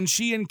game, and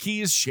she and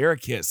Keys share a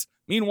kiss.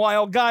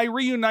 Meanwhile, Guy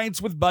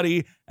reunites with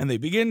Buddy, and they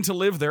begin to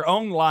live their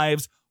own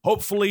lives,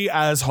 hopefully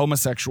as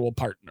homosexual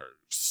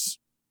partners.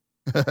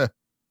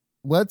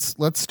 Let's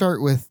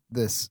start with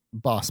this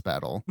boss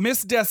battle.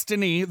 Miss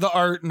Destiny, the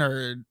art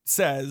nerd,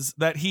 says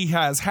that he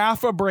has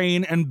half a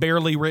brain and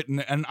barely written,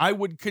 and I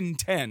would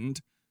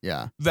contend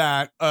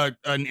that an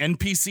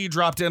NPC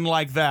dropped in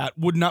like that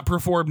would not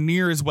perform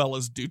near as well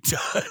as Dude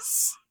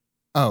does.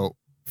 Oh,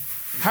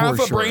 half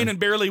a brain and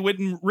barely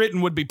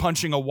written would be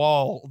punching a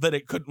wall that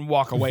it couldn't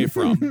walk away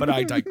from, but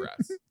I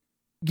digress.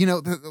 You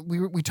know,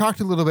 we talked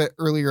a little bit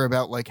earlier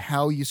about like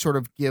how you sort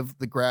of give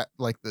the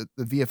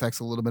VFX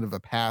a little bit of a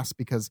pass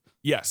because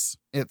yes,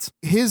 it's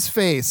his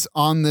face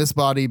on this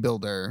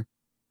bodybuilder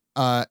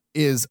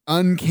is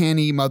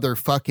uncanny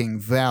motherfucking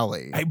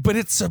valley. But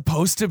it's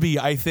supposed to be,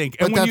 I think.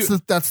 And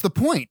but that's the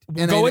point.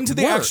 And go into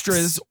the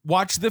extras,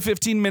 watch the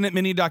 15-minute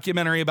mini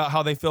documentary about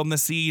how they filmed the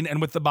scene and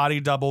with the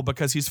body double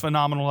because he's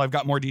phenomenal. I've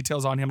got more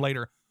details on him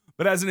later.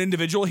 But as an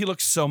individual, he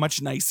looks so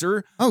much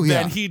nicer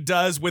than he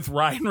does with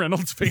Ryan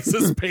Reynolds'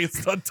 faces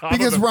pasted on top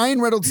because of him.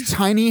 Ryan Reynolds'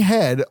 tiny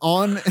head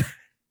on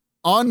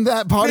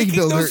that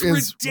bodybuilder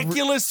is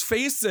ridiculous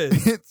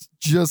faces. It's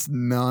just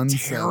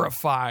nonsense.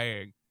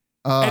 Terrifying.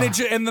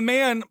 And the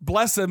man,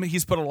 bless him,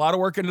 he's put a lot of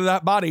work into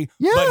that body,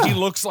 but he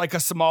looks like a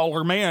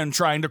smaller man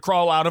trying to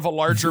crawl out of a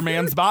larger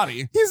man's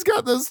body. He's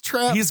got those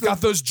traps. He's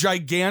got those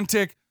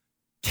gigantic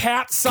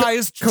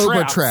cat-sized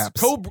cobra traps.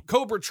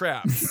 Cobra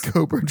traps.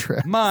 Cobra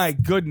traps. My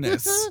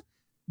goodness.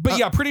 But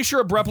yeah, pretty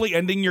sure abruptly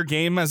ending your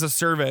game as a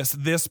service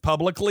this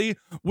publicly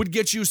would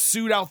get you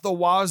sued out the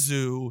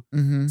wazoo.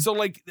 Mm-hmm. So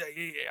like,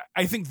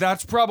 I think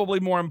that's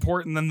probably more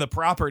important than the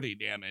property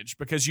damage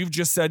because you've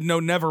just said, no,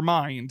 never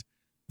mind.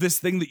 This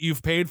thing that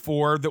you've paid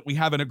for that we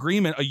have an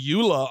agreement, a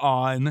EULA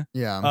on,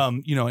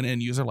 an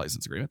end user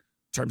license agreement,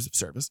 terms of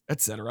service,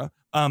 etc.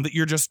 That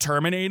you're just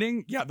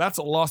terminating. Yeah, that's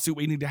a lawsuit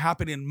waiting to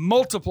happen in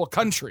multiple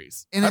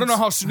countries. And I don't know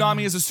how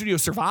Tsunami as a studio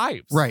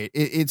survives. Right.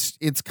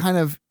 It's kind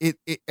of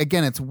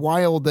again, it's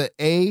wild that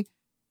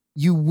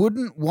you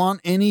wouldn't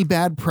want any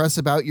bad press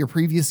about your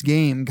previous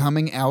game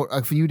coming out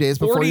a few days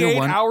before your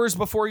 48 hours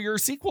before your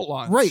sequel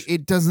launch. Right.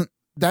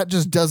 That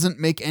just doesn't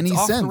make any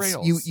sense.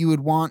 You would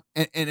want,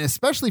 and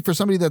especially for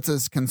somebody that's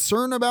as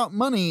concerned about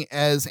money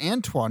as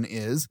Antoine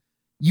is,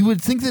 you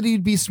would think that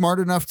he'd be smart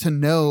enough to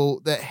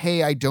know that,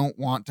 hey, I don't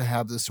want to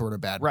have this sort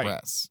of bad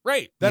press.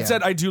 Right. That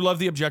said, I do love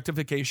the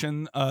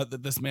objectification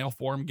that this male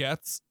form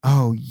gets.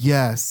 Oh,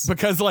 yes.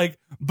 Because, like,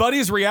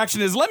 Buddy's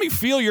reaction is, let me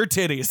feel your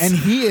titties. And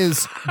he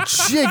is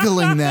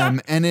jiggling them,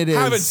 and it is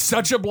having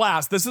such a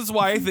blast. This is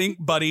why I think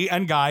Buddy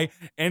and Guy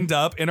end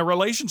up in a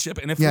relationship.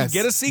 And if we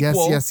get a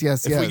sequel,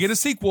 we get a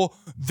sequel,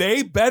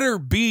 they better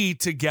be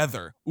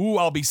together. Ooh,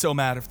 I'll be so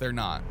mad if they're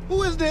not.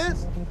 Who is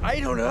this? I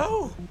don't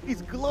know.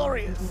 He's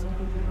glorious.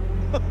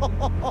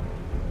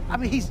 I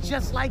mean, he's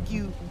just like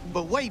you,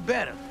 but way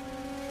better.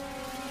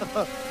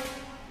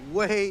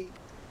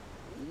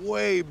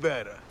 way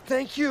better.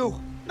 Thank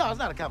you. No, it's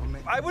not a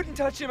compliment. I wouldn't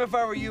touch him if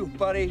I were you,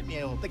 buddy. You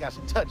don't think I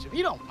should touch him.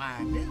 You don't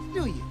mind this,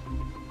 do you?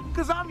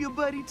 Because I'm your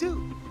buddy,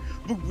 too.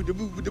 I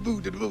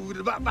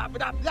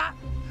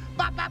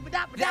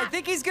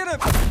think he's gonna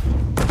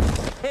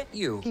hit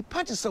you. He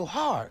punches so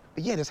hard,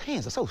 but yet his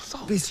hands are so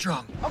soft. Be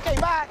strong. Okay,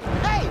 bye.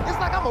 Hey, it's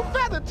like I'm a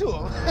feather to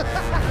him.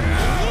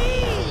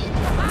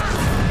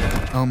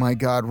 Oh my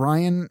God,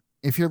 Ryan,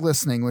 if you're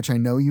listening, which I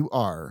know you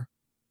are,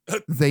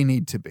 they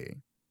need to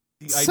be.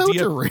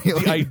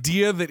 The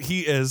idea that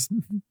he is...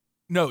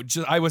 No,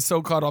 I was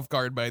so caught off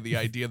guard by the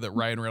idea that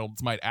Ryan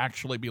Reynolds might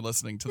actually be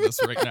listening to this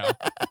right now.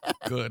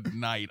 Good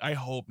night. I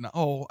hope not.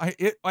 Oh,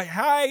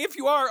 hi, if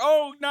you are.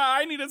 Oh, no,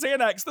 I need a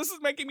Xanax. This is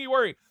making me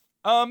worry.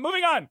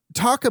 Moving on.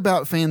 Talk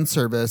about fan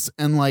service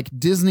and like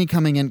Disney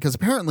coming in, because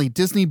apparently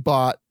Disney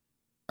bought,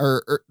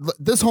 or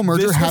this whole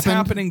merger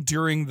happening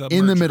during the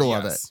in the middle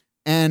of it.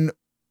 And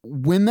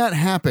when that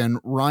happened,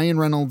 Ryan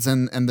Reynolds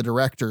and the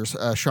directors,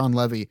 Sean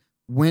Levy,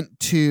 went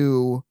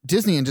to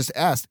Disney and just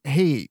asked,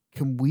 hey,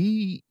 can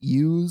we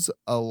use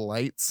a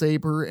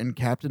lightsaber in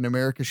Captain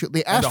America shield?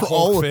 They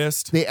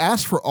asked they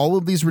asked for all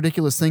of these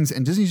ridiculous things,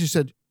 and Disney just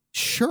said,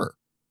 sure.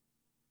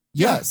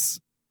 Yes.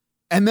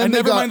 And then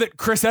never mind that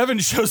Chris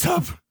Evans shows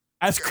up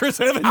as Chris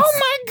Evans. Oh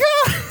my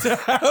God.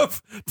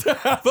 to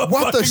have a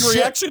fucking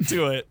reaction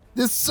to it.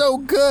 This is so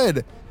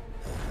good.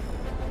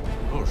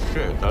 Oh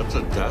shit, that's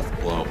a death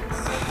blow.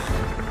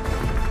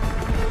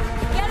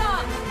 Get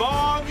up!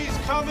 Mom, he's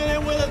coming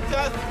in with a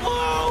death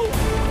blow!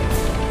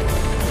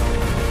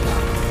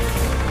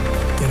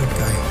 Get up,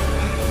 guy.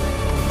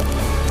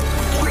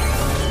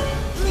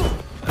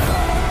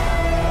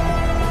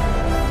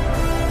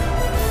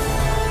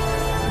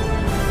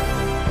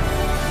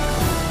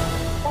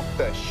 What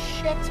the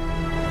shit?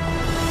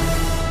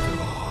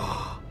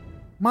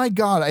 My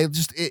God, I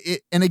just,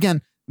 and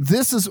again,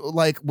 this is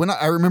like when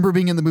I remember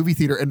being in the movie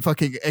theater and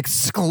fucking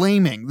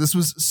exclaiming, this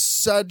was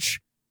such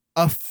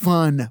a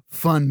fun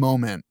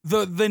moment.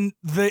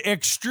 The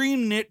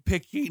extreme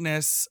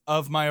nitpickiness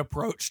of my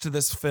approach to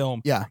this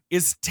film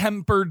is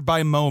tempered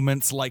by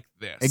moments like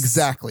this.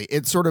 Exactly.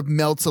 It sort of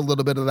melts a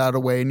little bit of that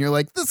away and you're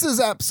like, this is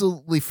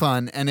absolutely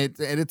fun. And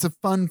it's a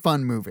fun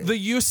movie. The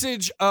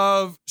usage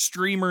of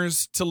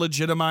streamers to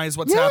legitimize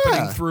what's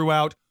happening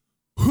throughout,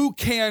 who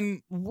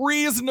can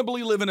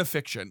reasonably live in a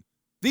fiction.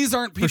 These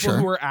aren't people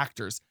who are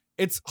actors.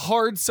 It's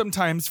hard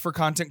sometimes for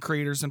content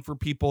creators and for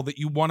people that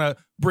you want to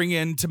bring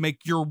in to make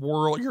your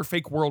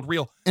fake world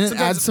real. And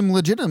sometimes it adds some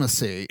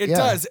legitimacy. It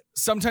does.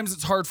 Sometimes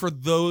it's hard for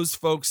those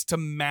folks to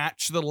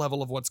match the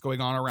level of what's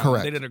going on around.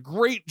 Correct. They did a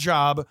great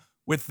job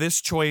with this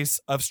choice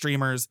of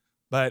streamers,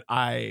 but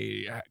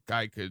I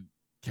could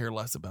care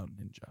less about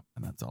Ninja,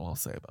 and that's all I'll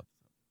say about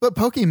it. But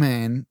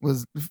Pokimane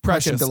was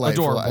Precious,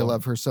 delightful. adorable. I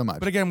love her so much.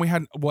 But again, we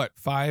had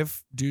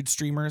 5 dude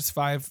streamers,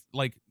 5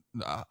 like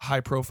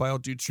high profile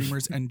dude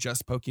streamers, and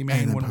just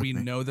Pokimane, when we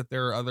know that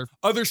there are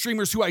other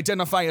streamers who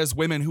identify as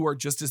women who are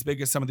just as big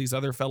as some of these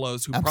other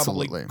fellows who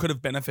probably could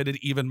have benefited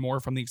even more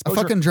from the exposure.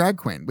 A fucking drag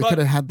queen. We could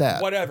have had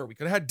that. Whatever. We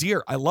could have had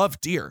Deer. I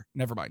love Deer.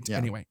 Never mind. Yeah.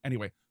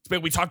 Anyway.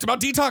 But we talked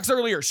about Detox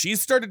earlier.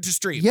 She's started to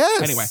stream.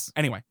 Yes.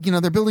 Anyway. You know,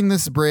 they're building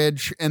this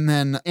bridge, and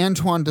then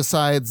Antoine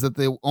decides that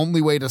the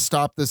only way to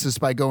stop this is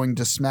by going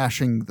to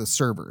smashing the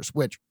servers,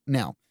 which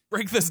now.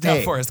 Break this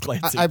down for us,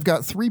 Clancy. I've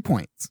got 3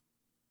 points.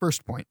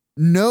 First point.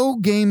 No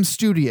game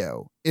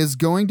studio is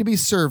going to be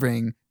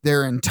serving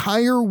their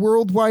entire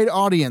worldwide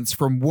audience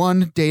from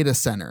one data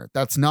center.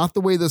 That's not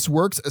the way this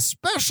works,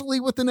 especially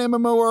with an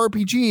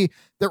MMORPG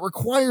that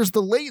requires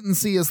the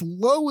latency as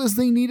low as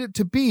they need it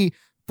to be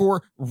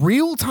for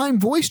real-time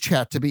voice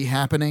chat to be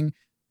happening.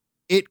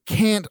 It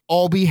can't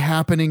all be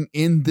happening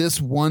in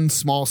this one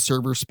small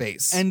server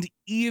space. And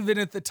even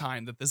at the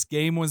time that this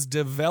game was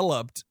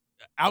developed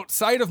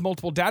outside of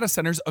multiple data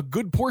centers, a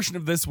good portion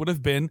of this would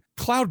have been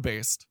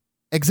cloud-based.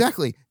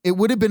 Exactly. It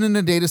would have been in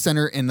a data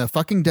center in the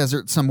fucking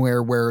desert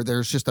somewhere where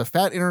there's just a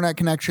fat internet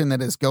connection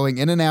that is going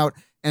in and out,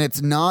 and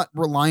it's not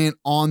reliant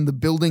on the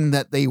building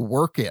that they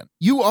work in.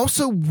 You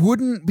also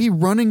wouldn't be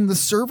running the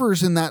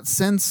servers in that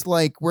sense,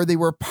 like where they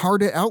were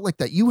parted out like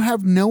that. You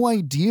have no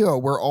idea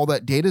where all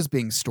that data is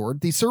being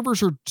stored. These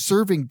servers are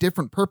serving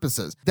different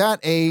purposes.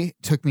 That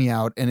took me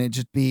out, and it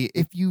just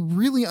if you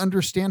really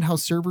understand how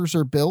servers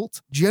are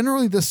built,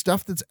 generally the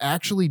stuff that's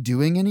actually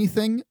doing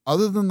anything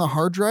other than the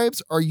hard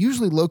drives are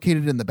usually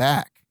located in the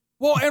back.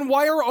 Well, and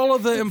why are all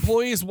of the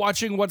employees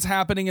watching what's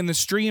happening in the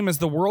stream as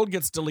the world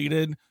gets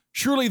deleted?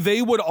 Surely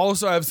they would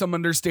also have some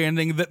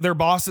understanding that their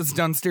boss is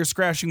downstairs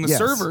crashing the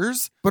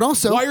servers. But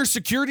also, why are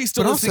security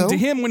still listening to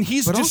him when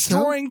he's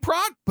destroying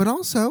prod? But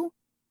also,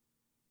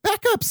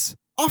 backups,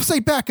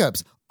 offsite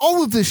backups.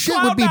 All of this shit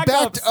would be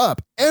backed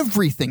up.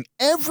 Everything,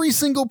 every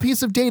single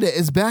piece of data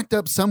is backed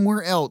up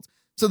somewhere else.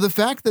 So the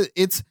fact that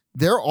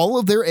all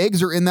of their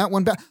eggs are in that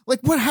one like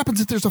what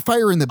happens if there's a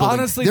fire in the building?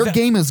 Honestly, their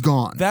game is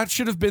gone. That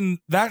should have been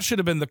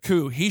the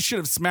coup. He should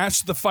have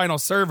smashed the final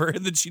server,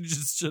 and then she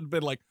just should have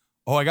been like,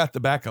 "Oh, I got the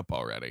backup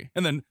already,"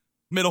 and then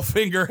middle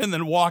finger, and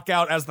then walk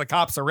out as the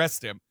cops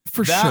arrest him.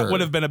 That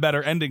would have been a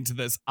better ending to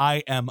this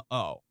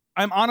IMO.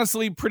 I'm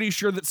honestly pretty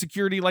sure that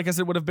security, like I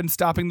said, would have been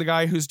stopping the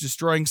guy who's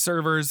destroying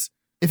servers.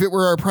 If it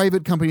were a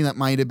private company, that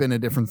might have been a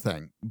different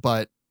thing,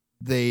 but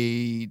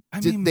they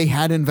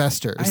had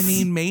investors. I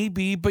mean,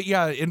 maybe, but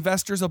yeah,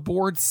 investors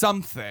aboard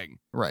something.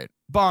 Right.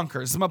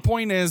 Bonkers. My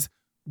point is,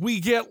 we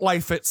get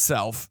life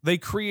itself. They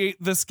create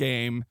this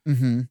game.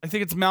 Mm-hmm. I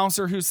think it's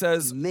Mouser who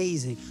says,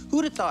 amazing.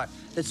 Who'd have thought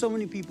that so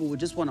many people would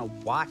just want to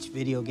watch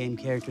video game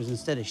characters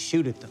instead of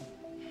shoot at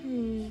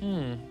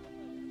them?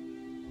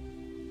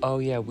 Oh,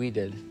 yeah, we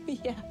did.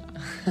 Yeah.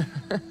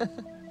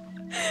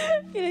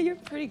 You know, you're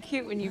pretty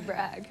cute when you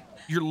brag.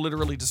 You're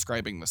literally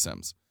describing The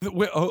Sims.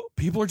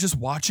 People are just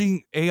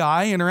watching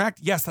AI interact.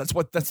 Yes, that's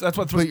what But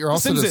you're The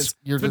also Sims is.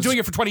 It's been doing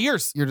it for 20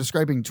 years. You're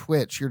describing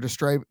Twitch. You're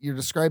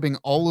describing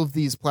all of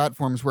these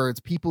platforms where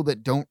it's people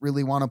that don't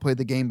really want to play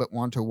the game but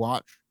want to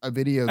watch a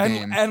video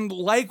game. And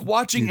like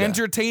watching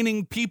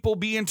entertaining people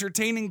be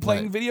entertaining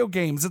playing video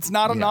games. It's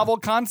not a novel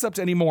concept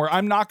anymore.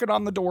 I'm knocking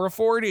on the door of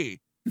 40.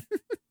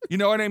 You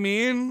know what I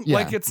mean? Yeah.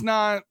 Like it's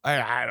not.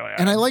 I don't.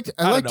 And I like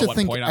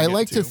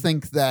to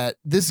think that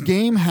this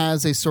game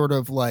has a sort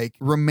of like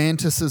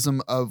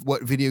romanticism of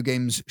what video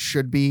games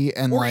should be,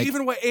 and or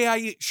even what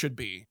AI should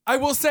be. I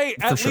will say,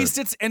 at least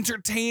it's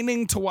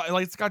entertaining to watch.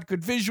 Like it's got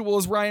good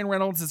visuals. Ryan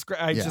Reynolds is great.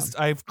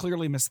 I've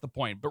clearly missed the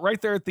point, but right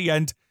there at the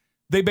end,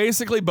 they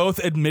basically both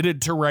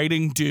admitted to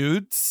writing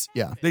dudes.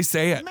 Yeah, they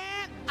say it.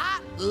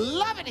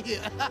 Love it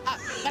here.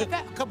 Matter of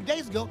fact, a couple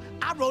days ago,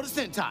 I rode a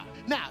centaur.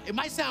 Now, it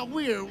might sound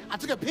weird. I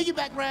took a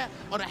piggyback ride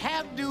on a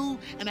half dude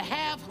and a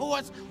half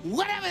horse.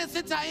 Whatever a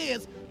centaur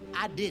is,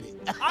 I did it.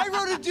 I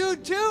rode a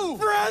dude too.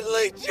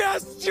 Friendly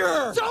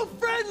gesture. So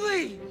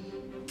friendly.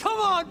 Come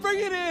on, bring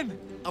it in.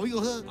 Are we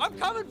gonna hug? I'm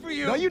coming for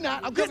you. No, you're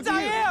not. I'm coming for you.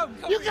 Yes, I am.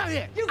 You come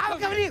here. I'm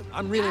coming to you.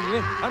 I'm reeling you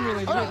in. I'm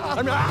reeling you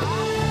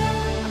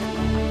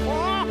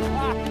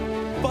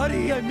in.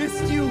 Buddy, I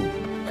missed you.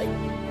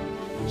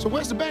 So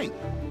where's the bank?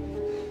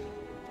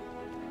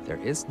 There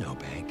is no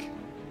bank.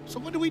 So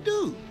what do we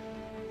do?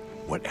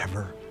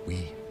 Whatever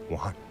we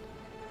want.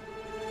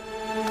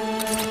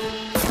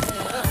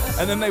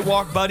 And then they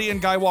walk, Buddy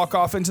and Guy walk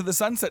off into the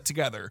sunset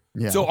together.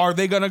 Yeah. So are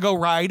they going to go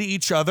ride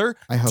each other?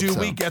 I hope Do so.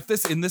 we get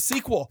this in the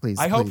sequel? Please,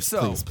 I hope please,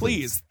 so.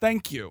 please.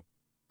 Thank you.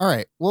 All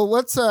right. Well,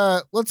 let's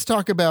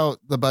talk about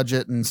the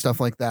budget and stuff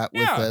like that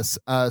with this.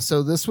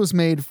 So this was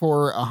made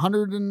for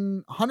 100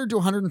 to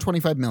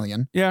 125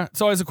 million. Yeah,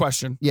 it's always a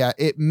question. Yeah,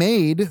 it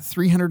made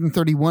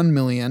 331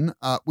 million,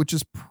 which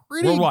is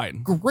pretty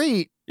Worldwide.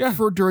 great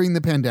for during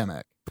the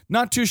pandemic.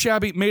 Not too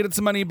shabby. Made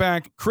its money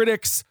back.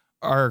 Critics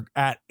are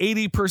at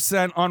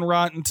 80% on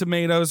Rotten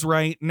Tomatoes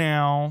right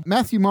now.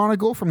 Matthew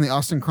Monagle from the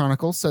Austin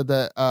Chronicle said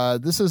that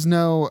this is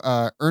no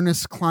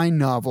Ernest Cline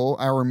novel.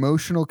 Our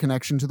emotional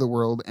connection to the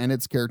world and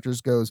its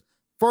characters goes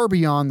far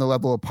beyond the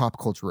level of pop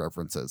culture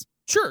references.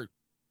 Sure.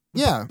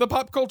 Yeah. The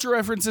pop culture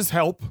references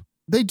help.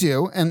 They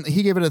do. And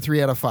he gave it a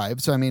 3 out of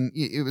 5. So, I mean,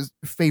 it was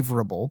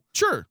favorable.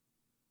 Sure. And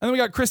then we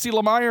got Christy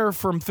Lemire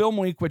from Film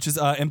Week, which is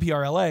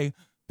NPR LA.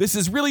 This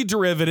is really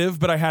derivative,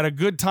 but I had a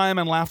good time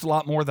and laughed a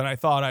lot more than I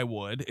thought I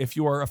would. If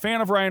you are a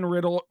fan of Ryan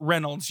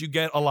Reynolds, you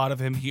get a lot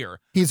of him here.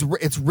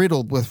 It's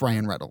riddled with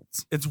Ryan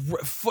Reynolds. It's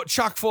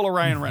chock full of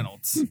Ryan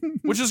Reynolds,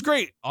 which is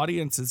great.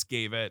 Audiences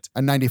gave it A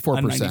 94%.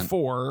 a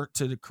 94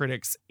 to the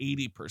critics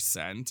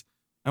 80%.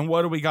 And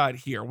what do we got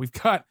here? We've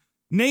got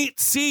Nate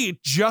C.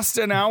 just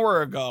an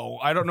hour ago.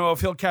 I don't know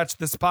if he'll catch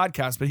this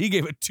podcast, but he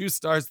gave it 2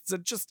 stars. It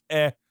said just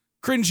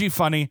cringy,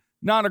 funny,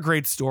 not a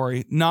great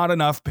story, not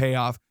enough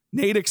payoff.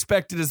 Nate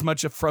expected as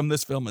much from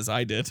this film as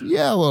I did.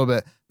 Yeah, a little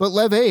bit. But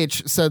Lev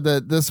H said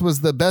that this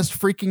was the best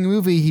freaking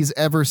movie he's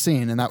ever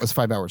seen, and that was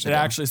 5 hours ago. It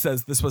actually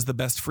says this was the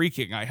best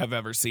freaking I have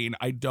ever seen.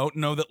 I don't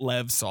know that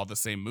Lev saw the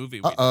same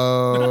movie.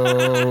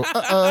 Uh-oh.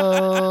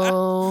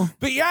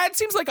 But yeah, it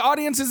seems like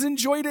audiences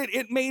enjoyed it.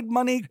 It made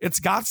money. It's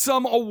got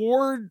some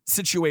award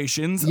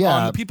situations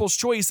on People's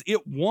Choice.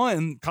 It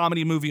won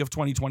Comedy Movie of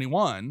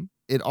 2021.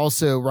 It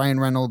also, Ryan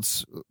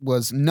Reynolds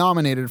was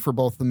nominated for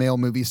both the Male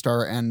Movie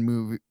Star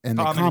and the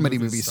Comedy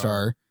Movie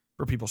Star.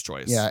 For People's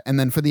Choice. Yeah, and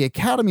then for the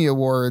Academy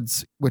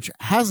Awards, which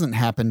hasn't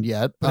happened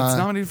yet. But it's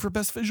nominated for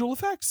Best Visual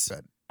Effects.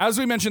 Good. As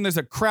we mentioned, there's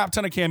a crap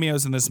ton of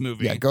cameos in this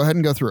movie. Yeah, go ahead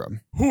and go through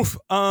them. Oof.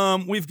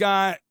 We've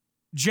got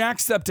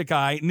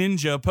Jacksepticeye,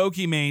 Ninja,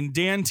 Pokimane,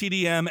 Dan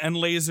TDM, and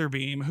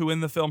Laserbeam, who in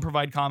the film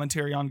provide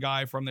commentary on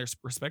Guy from their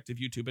respective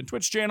YouTube and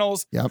Twitch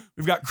channels. Yep.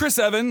 We've got Chris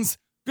Evans,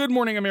 Good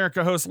Morning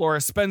America host Laura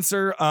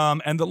Spencer,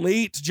 and the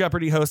late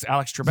Jeopardy host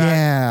Alex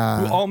Trebek,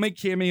 who all make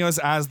cameos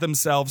as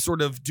themselves,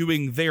 sort of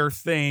doing their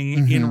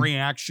thing in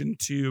reaction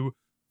to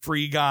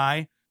Free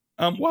Guy.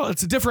 Well,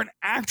 it's a different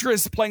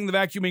actress playing the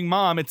vacuuming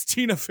mom. It's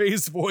Tina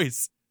Fey's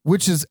voice.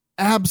 Which is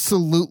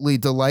absolutely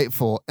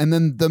delightful. And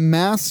then the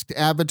masked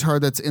avatar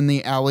that's in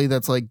the alley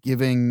that's like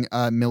giving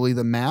Millie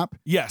the map.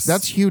 Yes.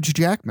 That's Hugh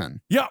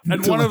Jackman. Yeah.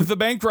 And one of the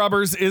bank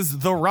robbers is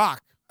The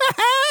Rock.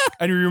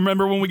 And you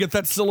remember when we get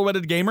that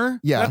silhouetted gamer?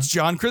 Yeah. That's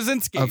John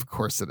Krasinski. Of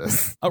course it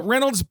is.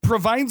 Reynolds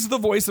provides the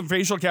voice and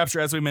facial capture,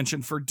 as we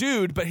mentioned, for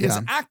Dude, but his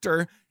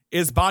actor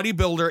is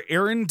bodybuilder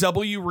Aaron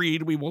W.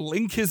 Reed. We will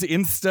link his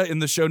Insta in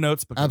the show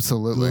notes.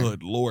 Absolutely.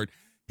 Good Lord.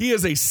 He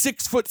is a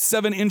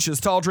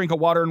 6'7" tall drink of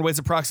water and weighs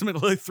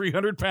approximately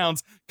 300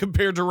 pounds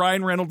compared to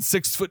Ryan Reynolds'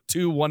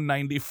 6'2",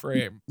 190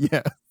 frame.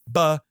 Yeah.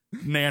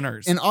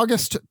 Bananas. In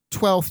August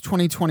 12th,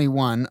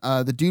 2021,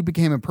 the Dude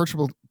became a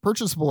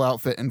purchasable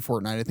outfit in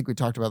Fortnite. I think we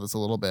talked about this a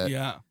little bit.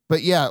 Yeah.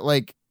 But yeah,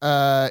 like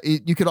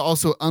you could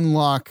also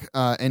unlock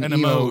an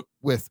emote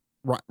with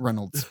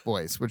Reynolds'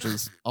 voice, which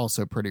is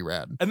also pretty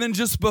rad. And then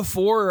just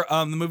before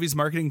the movie's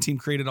marketing team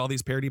created all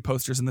these parody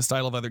posters in the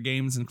style of other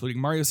games,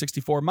 including Mario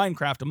 64,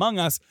 Minecraft, Among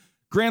Us,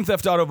 Grand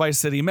Theft Auto Vice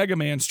City, Mega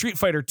Man, Street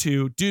Fighter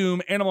 2,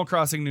 Doom, Animal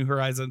Crossing, New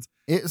Horizons.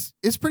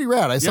 It's pretty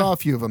rad. I saw a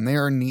few of them. They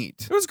are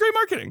neat. It was great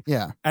marketing.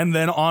 Yeah. And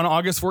then on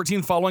August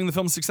 14th, following the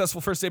film's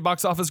successful first day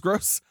box office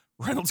gross,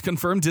 Reynolds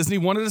confirmed Disney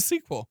wanted a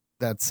sequel.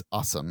 That's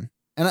awesome.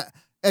 And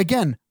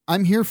again,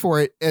 I'm here for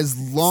it as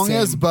long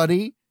as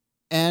Buddy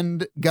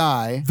and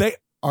Guy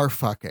are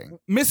fucking.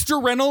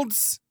 Mr.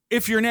 Reynolds,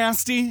 if you're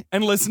nasty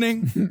and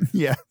listening,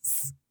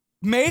 yes,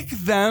 make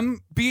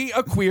them be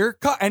a queer,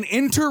 an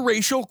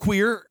interracial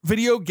queer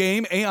video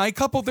game AI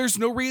couple. There's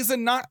no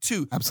reason not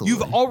to. Absolutely.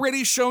 You've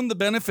already shown the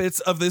benefits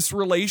of this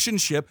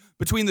relationship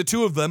between the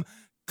two of them.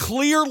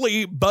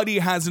 Clearly, Buddy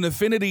has an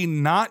affinity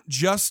not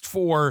just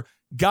for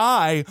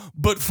Guy,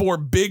 but for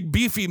big,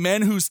 beefy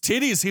men whose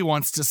titties he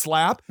wants to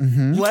slap.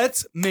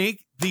 Let's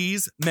make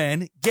these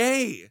men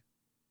gay.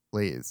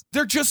 Please.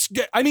 They're just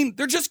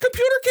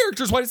computer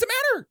characters. Why does it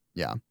matter?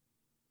 Yeah.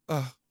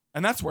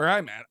 And that's where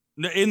I'm at.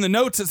 In the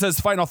notes, it says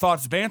final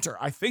thoughts banter.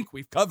 I think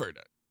we've covered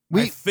it.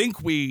 I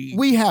think we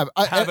have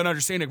an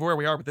understanding of where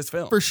we are with this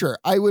film. For sure.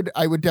 I would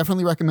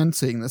definitely recommend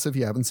seeing this if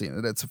you haven't seen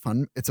it.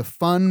 It's a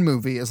fun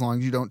movie as long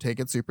as you don't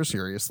take it super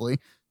seriously,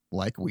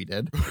 like we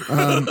did.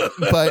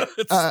 But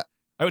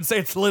I would say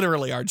it's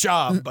literally our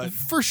job, but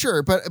for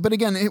sure. But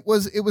again, it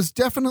was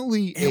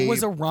definitely it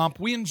was a romp.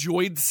 We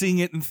enjoyed seeing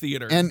it in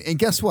theaters. And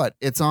guess what?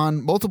 It's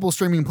on multiple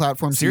streaming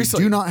platforms. Seriously. So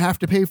you do not have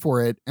to pay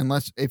for it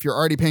unless if you're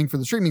already paying for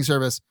the streaming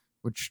service,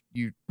 which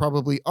you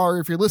probably are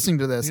if you're listening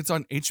to this. It's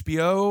on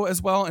HBO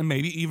as well, and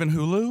maybe even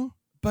Hulu.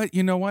 But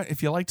you know what?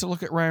 If you like to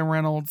look at Ryan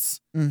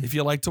Reynolds, if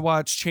you like to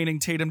watch Channing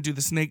Tatum do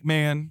the Snake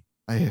Man,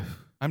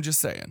 I'm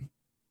just saying.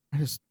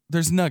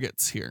 There's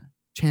nuggets here.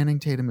 Channing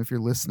Tatum, if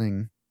you're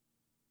listening.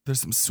 There's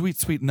some sweet,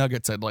 sweet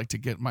nuggets I'd like to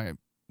get my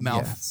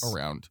mouth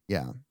around.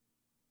 Yeah.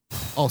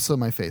 Also,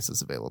 my face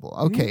is available.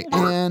 Okay,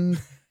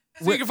 and...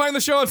 So you can find the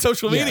show on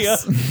social media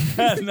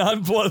at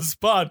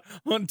NonPlusPod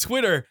on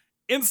Twitter,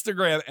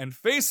 Instagram, and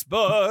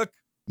Facebook.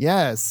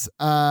 Yes.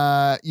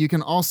 You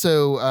can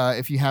also,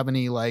 if you have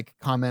any like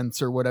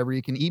comments or whatever,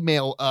 you can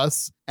email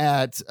us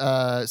at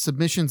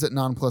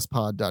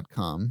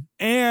submissions@nonpluspod.com.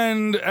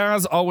 And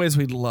as always,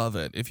 we'd love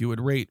it if you would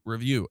rate,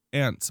 review,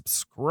 and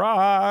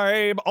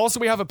subscribe.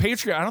 Also, we have a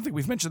Patreon. I don't think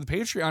we've mentioned the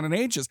Patreon in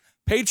ages.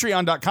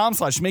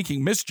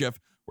 Patreon.com/makingmischief,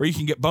 where you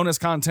can get bonus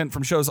content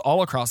from shows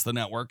all across the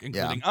network,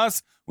 including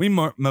us. We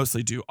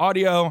mostly do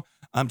audio.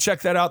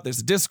 Check that out. There's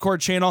a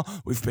Discord channel.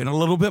 We've been a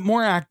little bit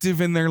more active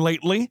in there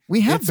lately.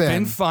 It's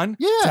been fun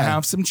to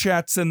have some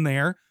chats in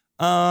there.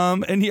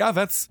 And yeah,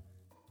 that's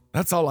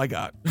all I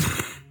got.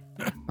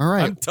 All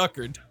right. I'm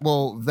tuckered.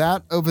 Well,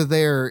 that over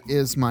there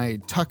is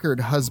my tuckered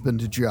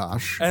husband,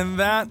 Josh. And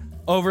that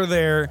over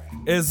there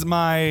is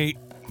my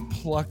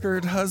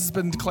pluckered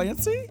husband,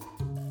 Clancy.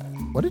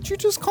 What did you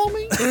just call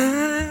me?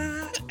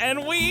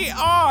 And we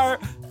are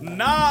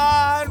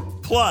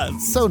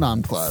nonplussed. So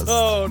nonplussed.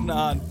 So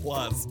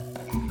nonplussed.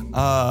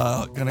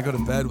 Gonna go to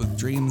bed with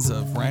dreams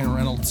of Ryan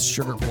Reynolds'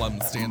 sugar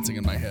plums dancing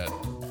in my head.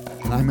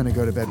 And I'm gonna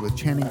go to bed with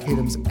Channing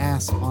Tatum's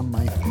ass on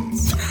my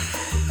face.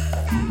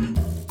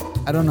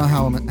 I don't know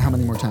how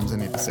many more times I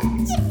need to say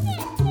this.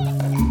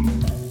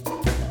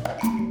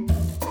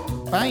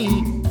 Bye.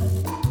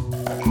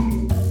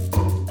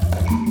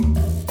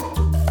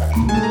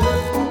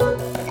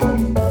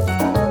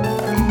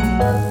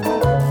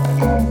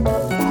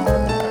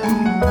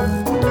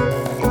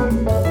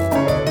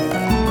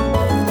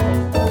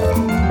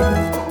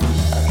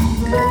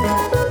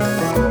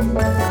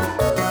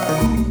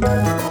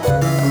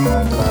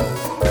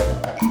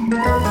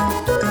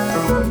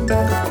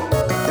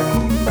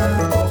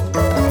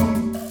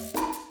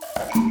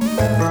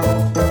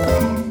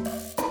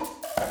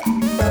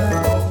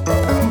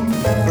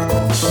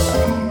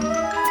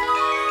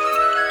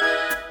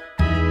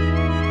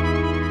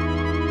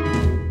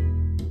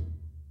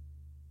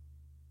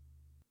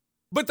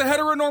 But the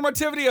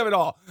heteronormativity of it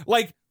all,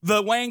 like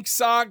the wank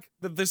sock,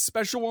 the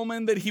special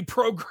woman that he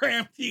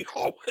programmed you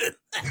with.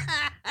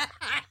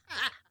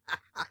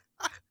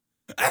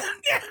 And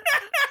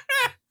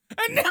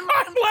now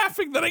I'm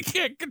laughing that I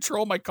can't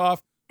control my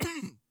cough.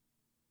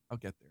 I'll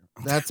get there.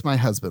 That's my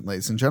husband,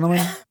 ladies and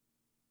gentlemen.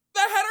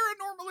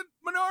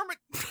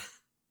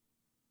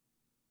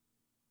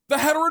 The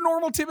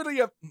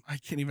heteronormativity of,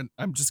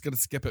 I'm just going to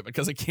skip it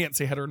because I can't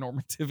say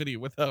heteronormativity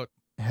without.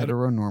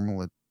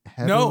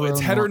 No,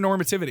 it's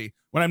heteronormativity.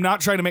 When I'm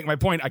not trying to make my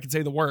point, I can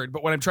say the word.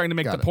 But when I'm trying to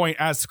make the point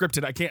as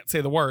scripted, I can't say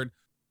the word.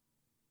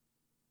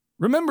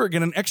 Remember,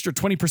 get an extra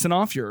 20%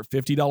 off your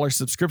 $50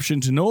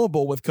 subscription to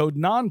Knowable with code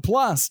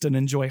NONPLUSED and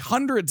enjoy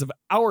hundreds of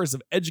hours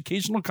of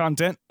educational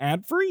content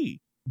ad-free.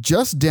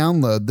 Just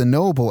download the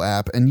Knowable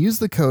app and use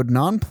the code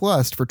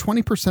NONPLUSED for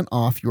 20%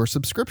 off your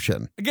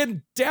subscription.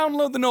 Again,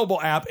 download the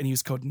Knowable app and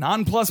use code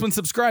NONPLUSED when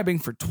subscribing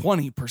for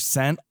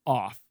 20%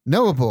 off.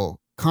 Knowable.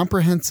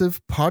 Comprehensive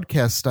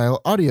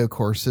podcast-style audio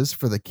courses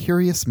for the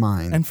curious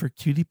mind. And for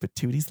cutie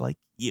patooties like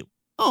you.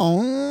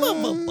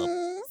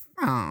 Oh.